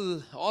you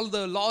all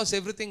the laws,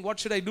 everything. What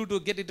should I do to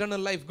get eternal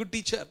life? Good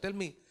teacher, tell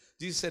me.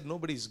 Jesus said,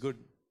 nobody's good.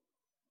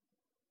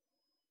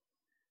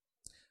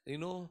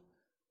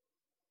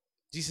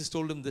 Jesus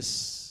told him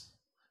this: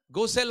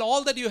 go sell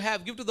all that you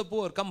have, give to the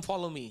poor, come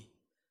follow me.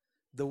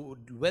 The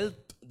wealth,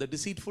 the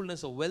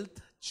deceitfulness of wealth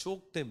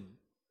choked him.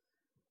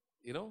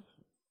 You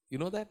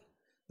know that?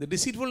 The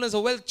deceitfulness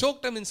of wealth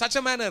choked him in such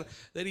a manner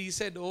that he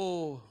said,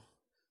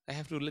 I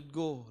have to let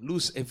go,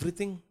 lose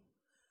everything,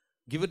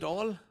 give it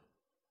all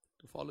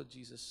to follow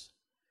Jesus.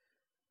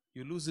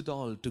 You lose it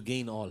all to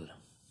gain all.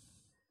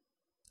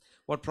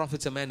 What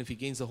profits a man if he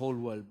gains the whole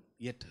world,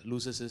 yet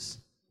loses his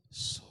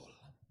soul?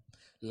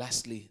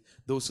 Lastly,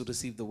 those who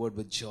receive the word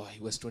with joy.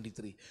 Verse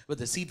 23. But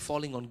the seed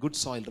falling on good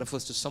soil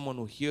refers to someone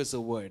who hears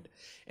the word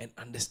and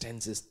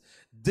understands it.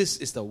 This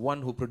is the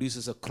one who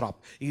produces a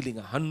crop yielding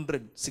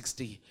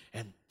 160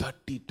 and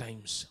 30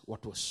 times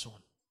what was sown.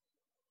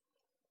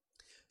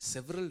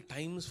 Several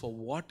times for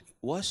what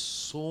was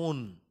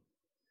sown.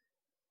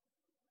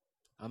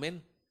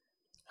 Amen.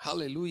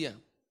 Hallelujah.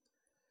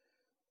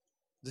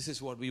 This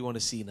is what we want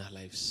to see in our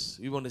lives.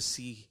 We want to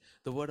see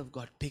the word of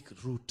God take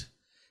root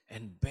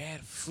and bear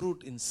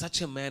fruit in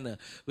such a manner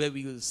where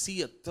we will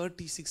see a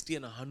 30, 60,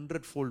 and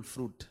 100-fold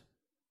fruit.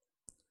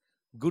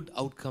 Good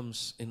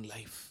outcomes in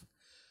life.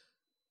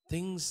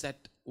 Things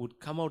that would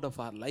come out of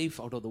our life,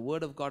 out of the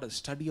Word of God, a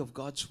study of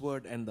God's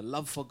Word and the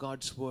love for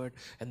God's Word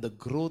and the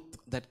growth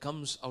that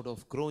comes out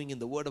of growing in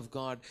the Word of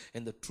God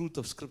and the truth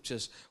of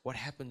Scriptures. What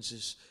happens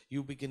is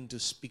you begin to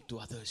speak to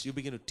others. You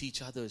begin to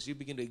teach others. You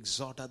begin to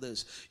exhort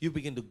others. You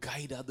begin to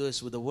guide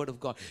others with the Word of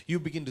God. You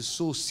begin to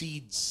sow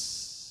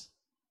seeds.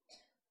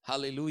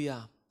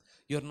 Hallelujah.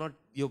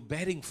 You're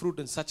bearing fruit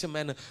in such a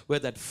manner where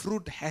that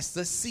fruit has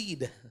the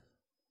seed.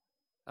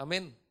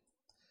 Amen.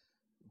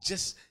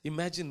 Just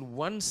imagine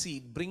one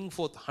seed bring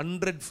forth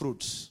 100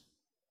 fruits.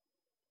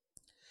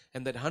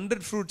 And that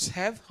 100 fruits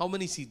have how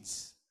many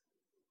seeds?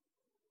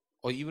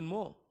 Or even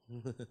more.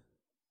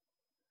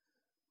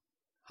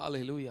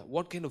 Hallelujah.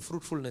 What kind of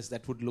fruitfulness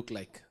that would look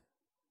like?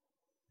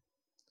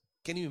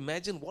 Can you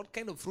imagine what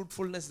kind of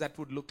fruitfulness that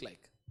would look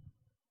like?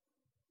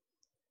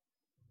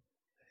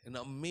 An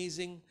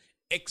amazing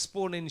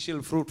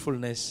exponential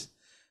fruitfulness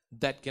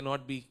that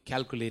cannot be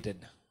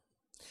calculated.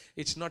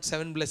 It's not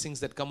 7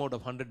 blessings that come out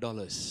of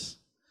 $100.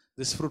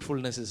 This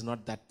fruitfulness is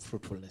not that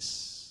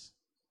fruitfulness.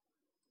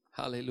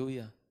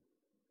 Hallelujah.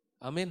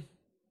 Amen.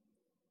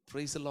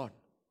 Praise the Lord.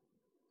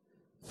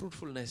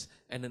 Fruitfulness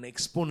in an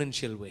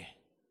exponential way.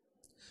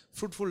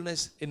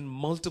 Fruitfulness in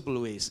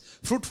multiple ways.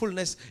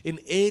 Fruitfulness in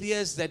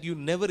areas that you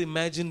never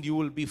imagined you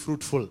will be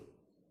fruitful.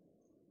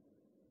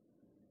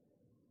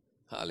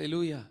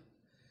 Hallelujah.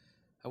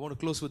 I want to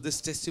close with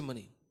this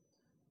testimony.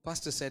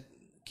 Pastor said,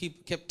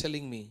 kept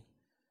telling me,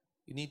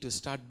 you need to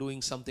start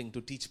doing something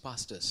to teach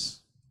pastors,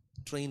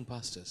 train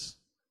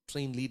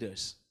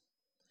leaders.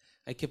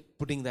 I kept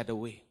putting that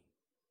away.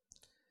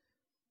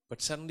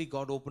 But suddenly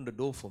God opened a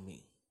door for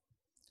me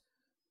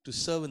to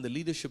serve in the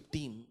leadership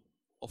team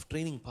of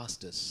training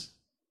pastors.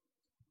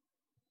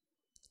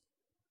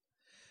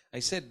 I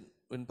said,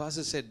 when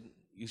pastor said,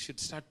 you should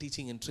start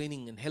teaching and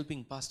training and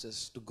helping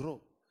pastors to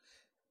grow.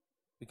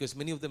 Because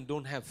many of them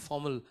don't have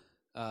formal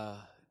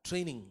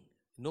training.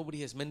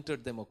 Nobody has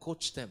mentored them or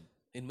coached them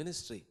in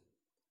ministry.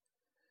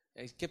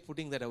 I kept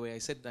putting that away. I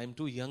said, I'm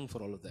too young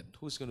for all of that.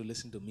 Who's going to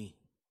listen to me?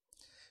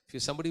 If you're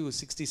somebody who's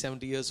 60,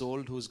 70 years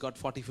old, who's got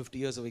 40, 50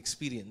 years of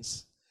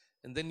experience,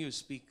 and then you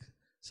speak,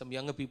 some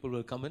younger people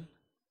will come and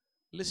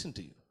listen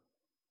to you.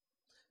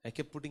 I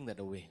kept putting that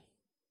away.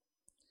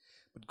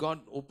 But God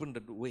opened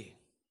a way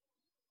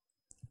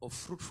of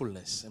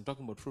fruitfulness. I'm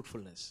talking about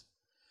fruitfulness.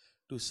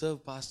 To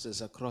serve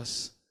pastors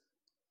across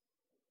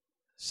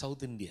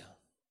South India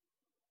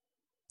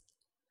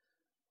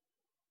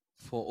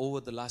for over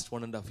the last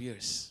 1.5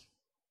 years.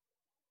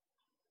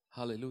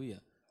 Hallelujah.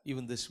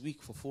 Even this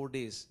week for 4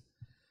 days,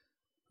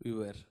 we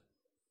were,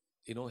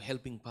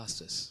 helping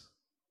pastors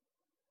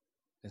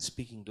and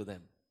speaking to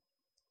them.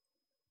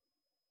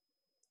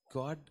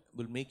 God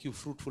will make you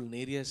fruitful in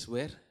areas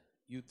where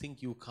you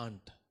think you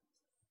can't.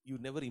 You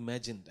never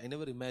imagined. I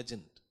never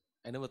imagined.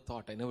 I never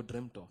thought. I never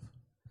dreamt of.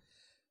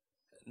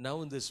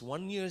 Now in this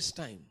 1 year's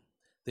time,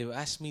 they've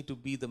asked me to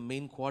be the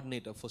main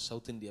coordinator for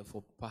South India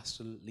for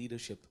pastoral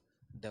leadership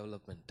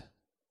development.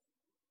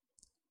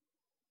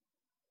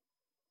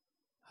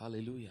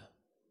 Hallelujah.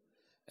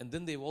 And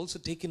then they've also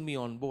taken me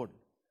on board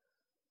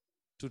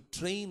to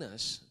train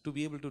us to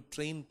be able to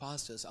train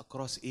pastors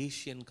across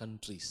Asian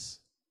countries.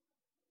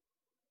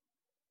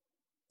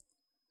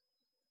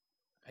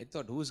 I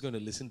thought, who's going to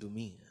listen to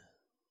me?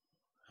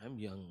 I'm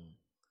young.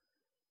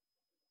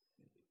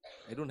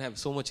 I don't have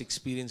so much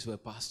experience where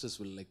pastors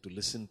will like to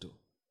listen to.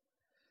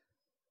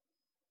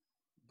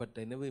 But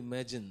I never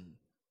imagined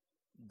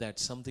that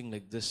something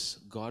like this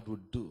God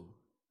would do.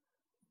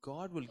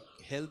 God will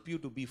help you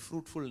to be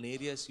fruitful in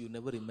areas you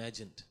never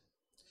imagined,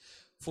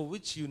 for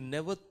which you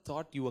never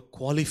thought you were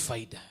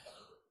qualified.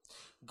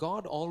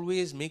 God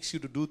always makes you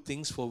to do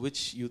things for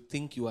which you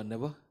think you are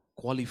never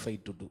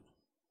qualified to do.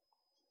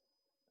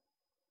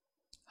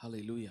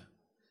 Hallelujah.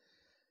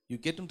 You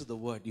get into the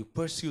Word, you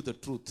pursue the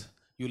truth,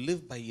 you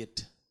live by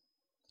it,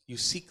 you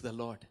seek the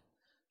Lord.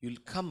 You'll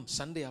come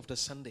Sunday after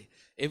Sunday,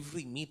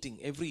 every meeting,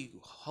 every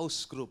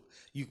house group.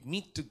 You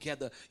meet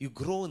together. You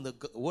grow in the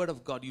Word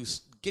of God. You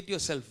get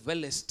yourself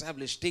well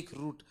established. Take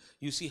root.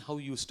 You see how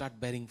you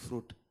start bearing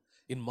fruit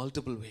in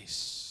multiple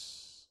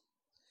ways.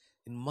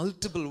 In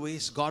multiple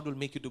ways, God will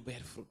make you to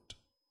bear fruit.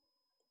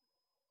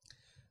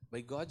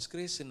 By God's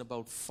grace, in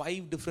about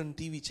 5 different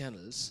TV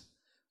channels,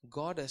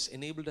 God has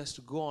enabled us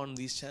to go on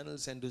these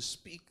channels and to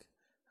speak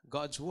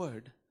God's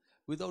Word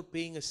without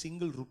paying a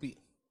single rupee.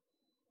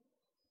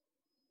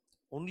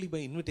 Only by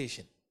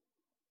invitation.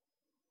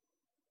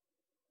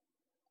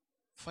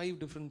 5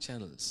 different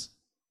channels.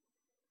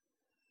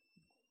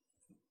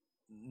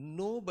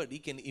 Nobody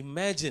can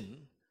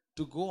imagine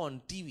to go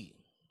on TV.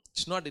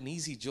 It's not an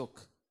easy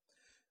joke.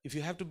 If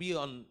you have to be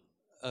on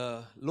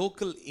a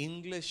local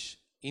English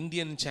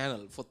Indian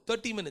channel for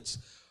 30 minutes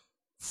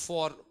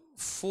for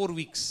 4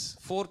 weeks,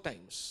 4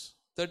 times,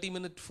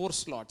 30-minute, 4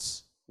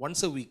 slots,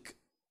 once a week,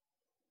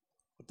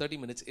 for 30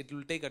 minutes, it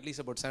will take at least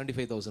about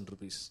 75,000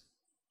 rupees.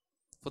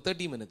 For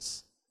 30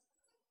 minutes.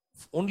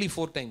 Only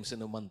 4 times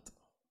in a month.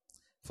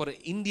 For an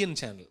Indian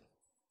channel,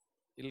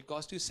 it will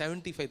cost you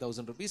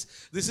 75,000 rupees.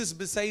 This is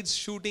besides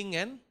shooting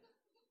and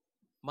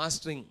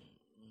mastering.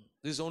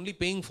 This is only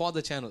paying for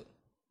the channel.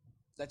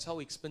 That's how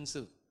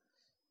expensive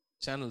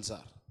channels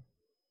are.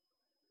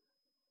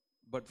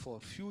 But for a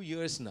few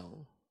years now,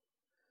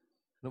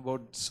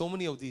 about so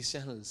many of these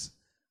channels,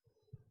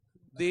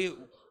 they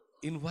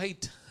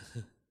invite,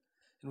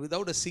 and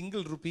without a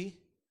single rupee,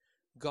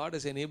 God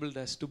has enabled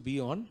us to be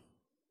on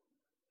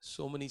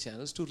so many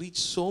channels, to reach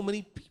so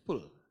many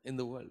people in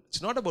the world.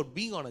 It's not about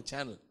being on a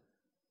channel.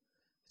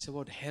 It's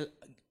about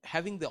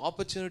having the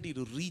opportunity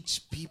to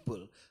reach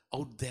people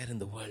out there in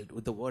the world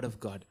with the word of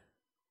God.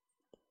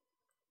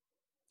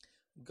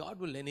 God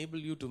will enable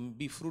you to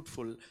be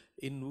fruitful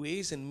in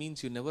ways and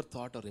means you never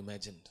thought or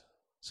imagined.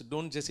 So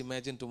don't just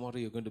imagine tomorrow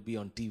you're going to be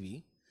on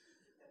TV.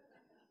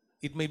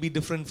 It may be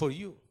different for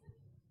you.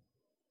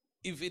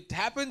 If it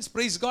happens,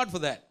 praise God for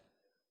that.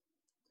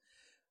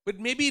 But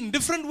maybe in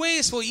different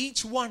ways for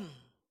each one.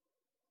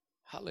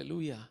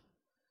 Hallelujah.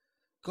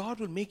 God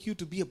will make you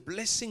to be a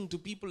blessing to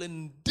people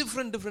in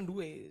different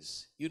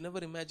ways. You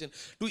never imagine.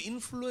 To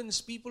influence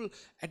people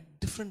at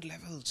different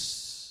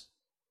levels.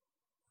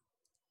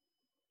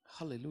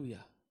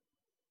 Hallelujah.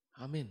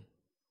 Amen.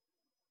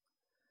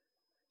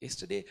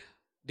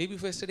 Day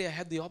before yesterday, I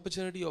had the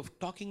opportunity of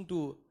talking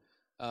to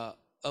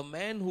a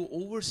man who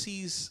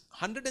oversees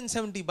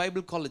 170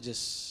 Bible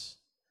colleges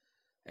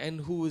and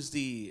who is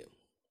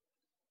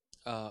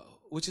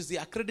which is the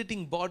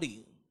accrediting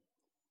body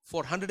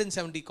for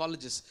 170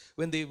 colleges.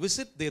 When they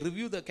visit, they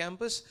review the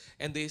campus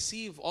and they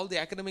see if all the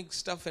academic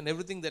stuff and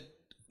everything that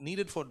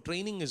needed for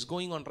training is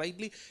going on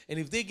rightly. And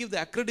if they give the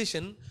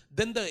accreditation,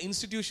 then the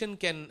institution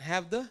can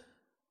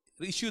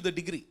issue the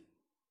degree.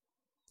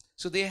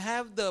 So they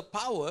have the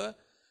power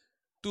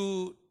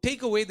to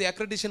take away the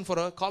accreditation for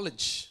a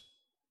college.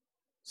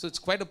 So it's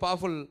quite a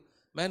powerful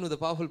man with a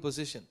powerful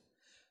position.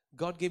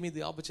 God gave me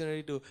the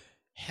opportunity to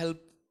help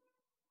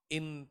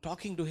in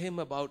talking to him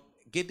about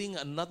getting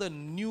another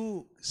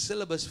new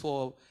syllabus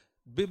for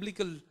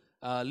biblical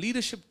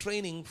leadership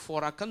training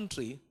for our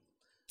country,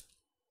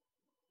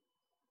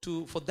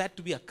 for that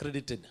to be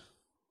accredited.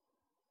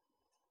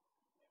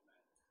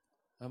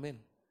 Amen.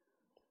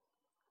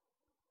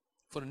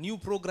 For a new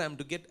program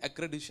to get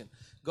accreditation.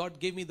 God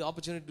gave me the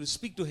opportunity to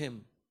speak to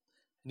him,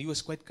 and he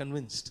was quite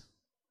convinced.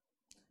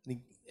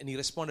 And he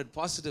responded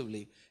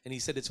positively, and he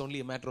said, it's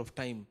only a matter of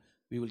time.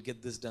 We will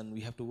get this done.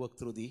 We have to work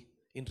through the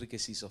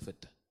intricacies of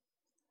it.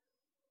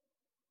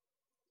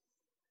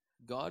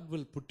 God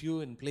will put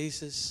you in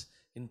places,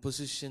 in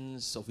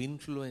positions of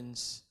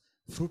influence,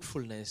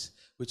 fruitfulness,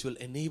 which will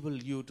enable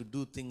you to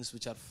do things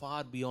which are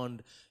far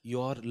beyond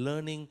your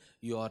learning,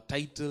 your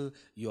title,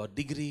 your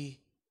degree,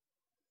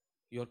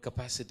 your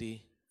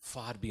capacity,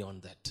 far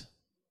beyond that.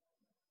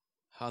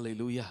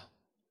 Hallelujah.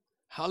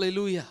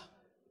 Hallelujah.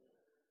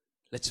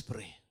 Let's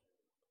pray.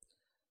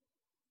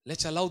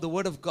 Let's allow the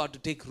word of God to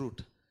take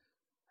root.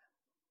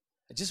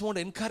 I just want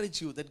to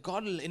encourage you that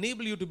God will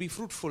enable you to be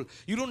fruitful.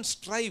 You don't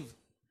strive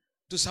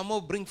to somehow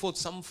bring forth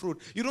some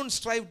fruit. You don't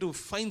strive to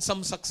find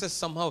some success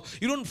somehow.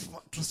 You don't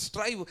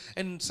strive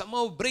and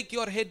somehow break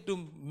your head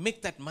to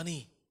make that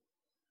money.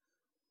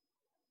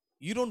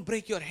 You don't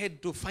break your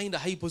head to find a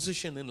high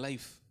position in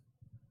life.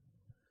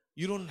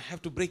 You don't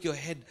have to break your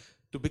head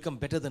to become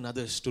better than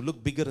others, to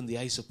look bigger in the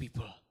eyes of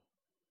people.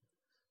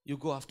 You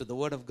go after the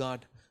word of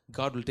God.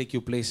 God will take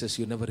you places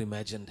you never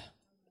imagined.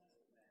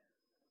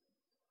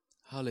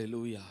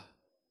 Hallelujah.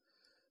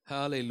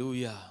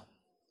 Hallelujah.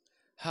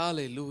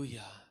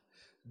 Hallelujah.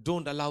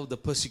 Don't allow the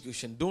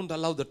persecution. Don't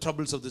allow the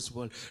troubles of this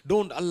world.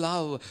 Don't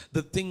allow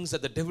the things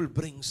that the devil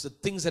brings, the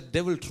things that the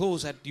devil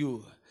throws at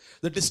you,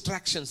 the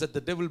distractions that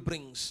the devil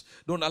brings.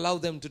 Don't allow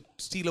them to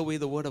steal away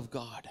the word of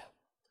God.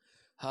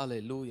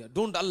 Hallelujah.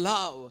 Don't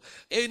allow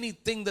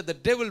anything that the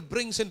devil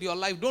brings into your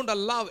life. Don't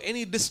allow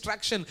any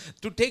distraction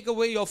to take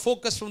away your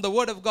focus from the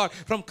word of God,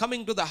 from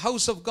coming to the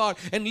house of God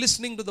and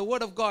listening to the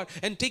word of God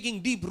and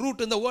taking deep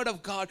root in the word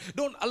of God.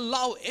 Don't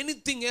allow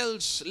anything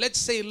else. Let's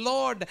say,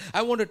 Lord,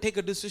 I want to take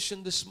a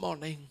decision this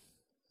morning.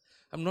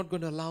 I'm not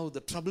going to allow the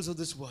troubles of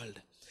this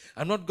world.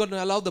 I'm not going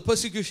to allow the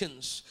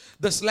persecutions,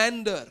 the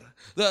slander,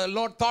 the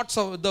Lord thoughts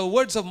of the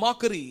words of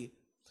mockery,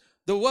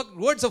 the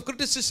words of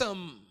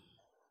criticism.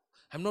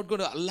 I'm not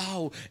going to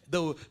allow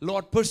the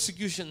Lord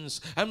persecutions.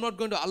 I'm not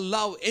going to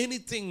allow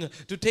anything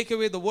to take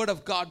away the word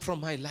of God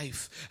from my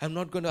life. I'm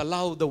not going to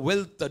allow the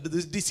wealth, the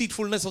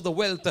deceitfulness of the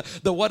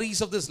wealth, the worries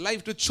of this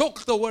life to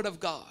choke the word of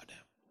God.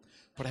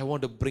 But I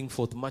want to bring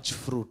forth much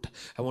fruit.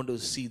 I want to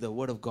see the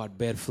word of God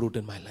bear fruit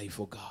in my life,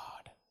 oh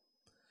God.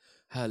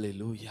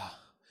 Hallelujah.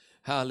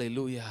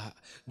 Hallelujah.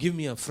 Give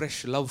me a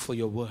fresh love for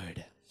your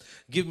word.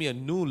 Give me a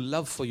new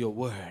love for your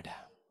word.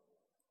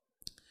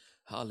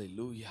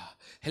 Hallelujah.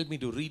 Help me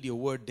to read your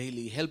word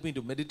daily. Help me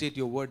to meditate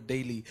your word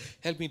daily.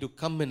 Help me to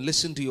come and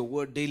listen to your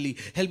word daily.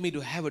 Help me to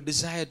have a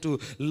desire to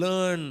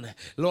learn,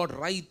 Lord,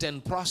 write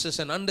and process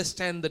and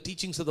understand the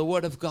teachings of the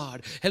word of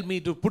God. Help me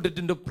to put it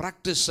into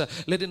practice.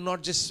 Let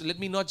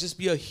me not just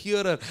be a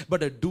hearer,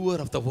 but a doer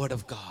of the word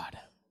of God.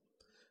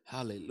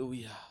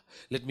 Hallelujah.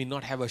 Let me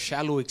not have a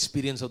shallow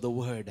experience of the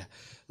word,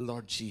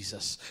 Lord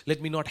Jesus.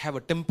 Let me not have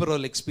a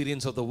temporal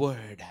experience of the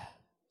word,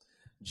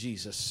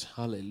 Jesus.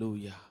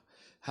 Hallelujah.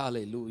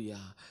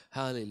 Hallelujah.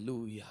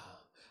 Hallelujah.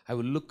 I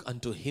will look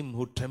unto him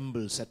who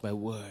trembles at my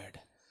word.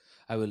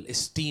 I will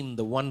esteem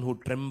the one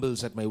who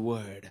trembles at my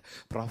word.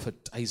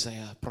 Prophet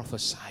Isaiah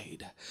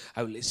prophesied,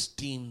 I will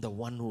esteem the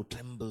one who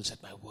trembles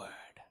at my word.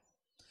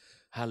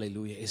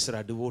 Hallelujah.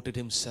 Ezra devoted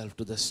himself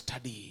to the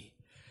study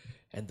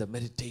and the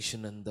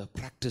meditation and the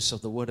practice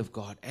of the word of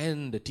God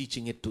and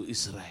teaching it to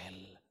Israel.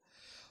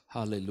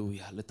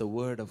 Hallelujah. Let the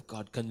word of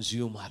God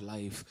consume our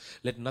life.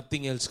 Let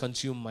nothing else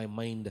consume my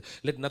mind.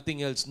 Let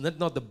nothing else, let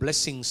not the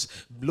blessings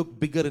look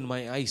bigger in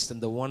my eyes than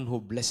the one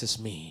who blesses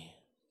me.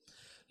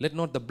 Let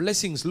not the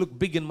blessings look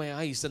big in my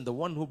eyes than the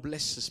one who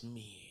blesses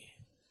me.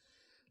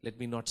 Let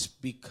me not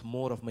speak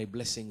more of my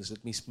blessings.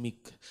 Let me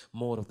speak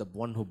more of the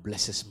one who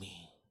blesses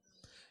me.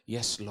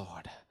 Yes,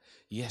 Lord.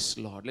 Yes,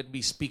 Lord. Let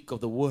me speak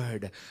of the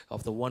word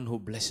of the one who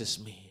blesses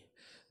me.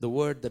 The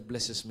word that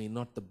blesses me,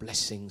 not the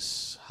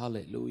blessings.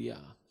 Hallelujah.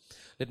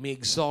 Let me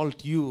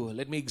exalt you.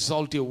 Let me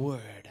exalt your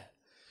word.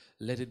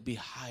 Let it be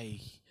high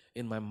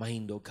in my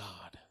mind, O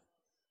God.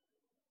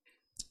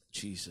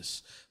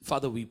 Jesus.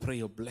 Father, we pray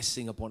your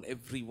blessing upon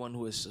everyone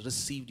who has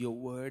received your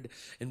word.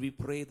 And we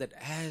pray that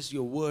as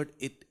your word,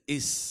 it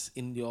is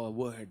in your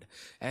word.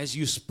 As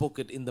you spoke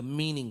it, in the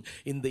meaning,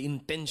 in the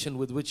intention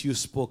with which you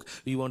spoke,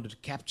 we want to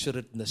capture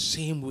it in the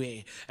same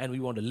way. And we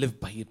want to live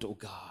by it, O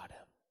God.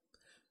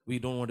 We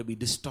don't want to be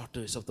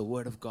distorters of the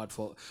word of God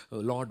for,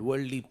 Lord,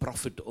 worldly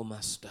profit, O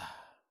Master.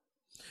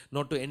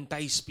 Not to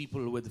entice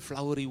people with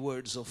flowery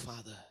words, O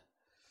Father.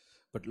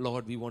 But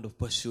Lord, we want to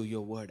pursue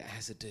your word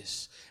as it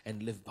is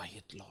and live by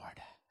it,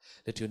 Lord.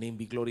 Let your name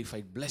be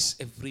glorified. Bless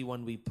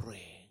everyone, we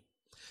pray.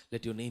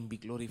 Let your name be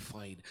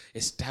glorified.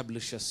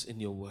 Establish us in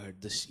your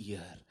word this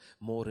year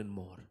more and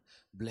more.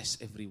 Bless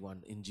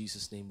everyone. In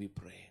Jesus' name we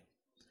pray.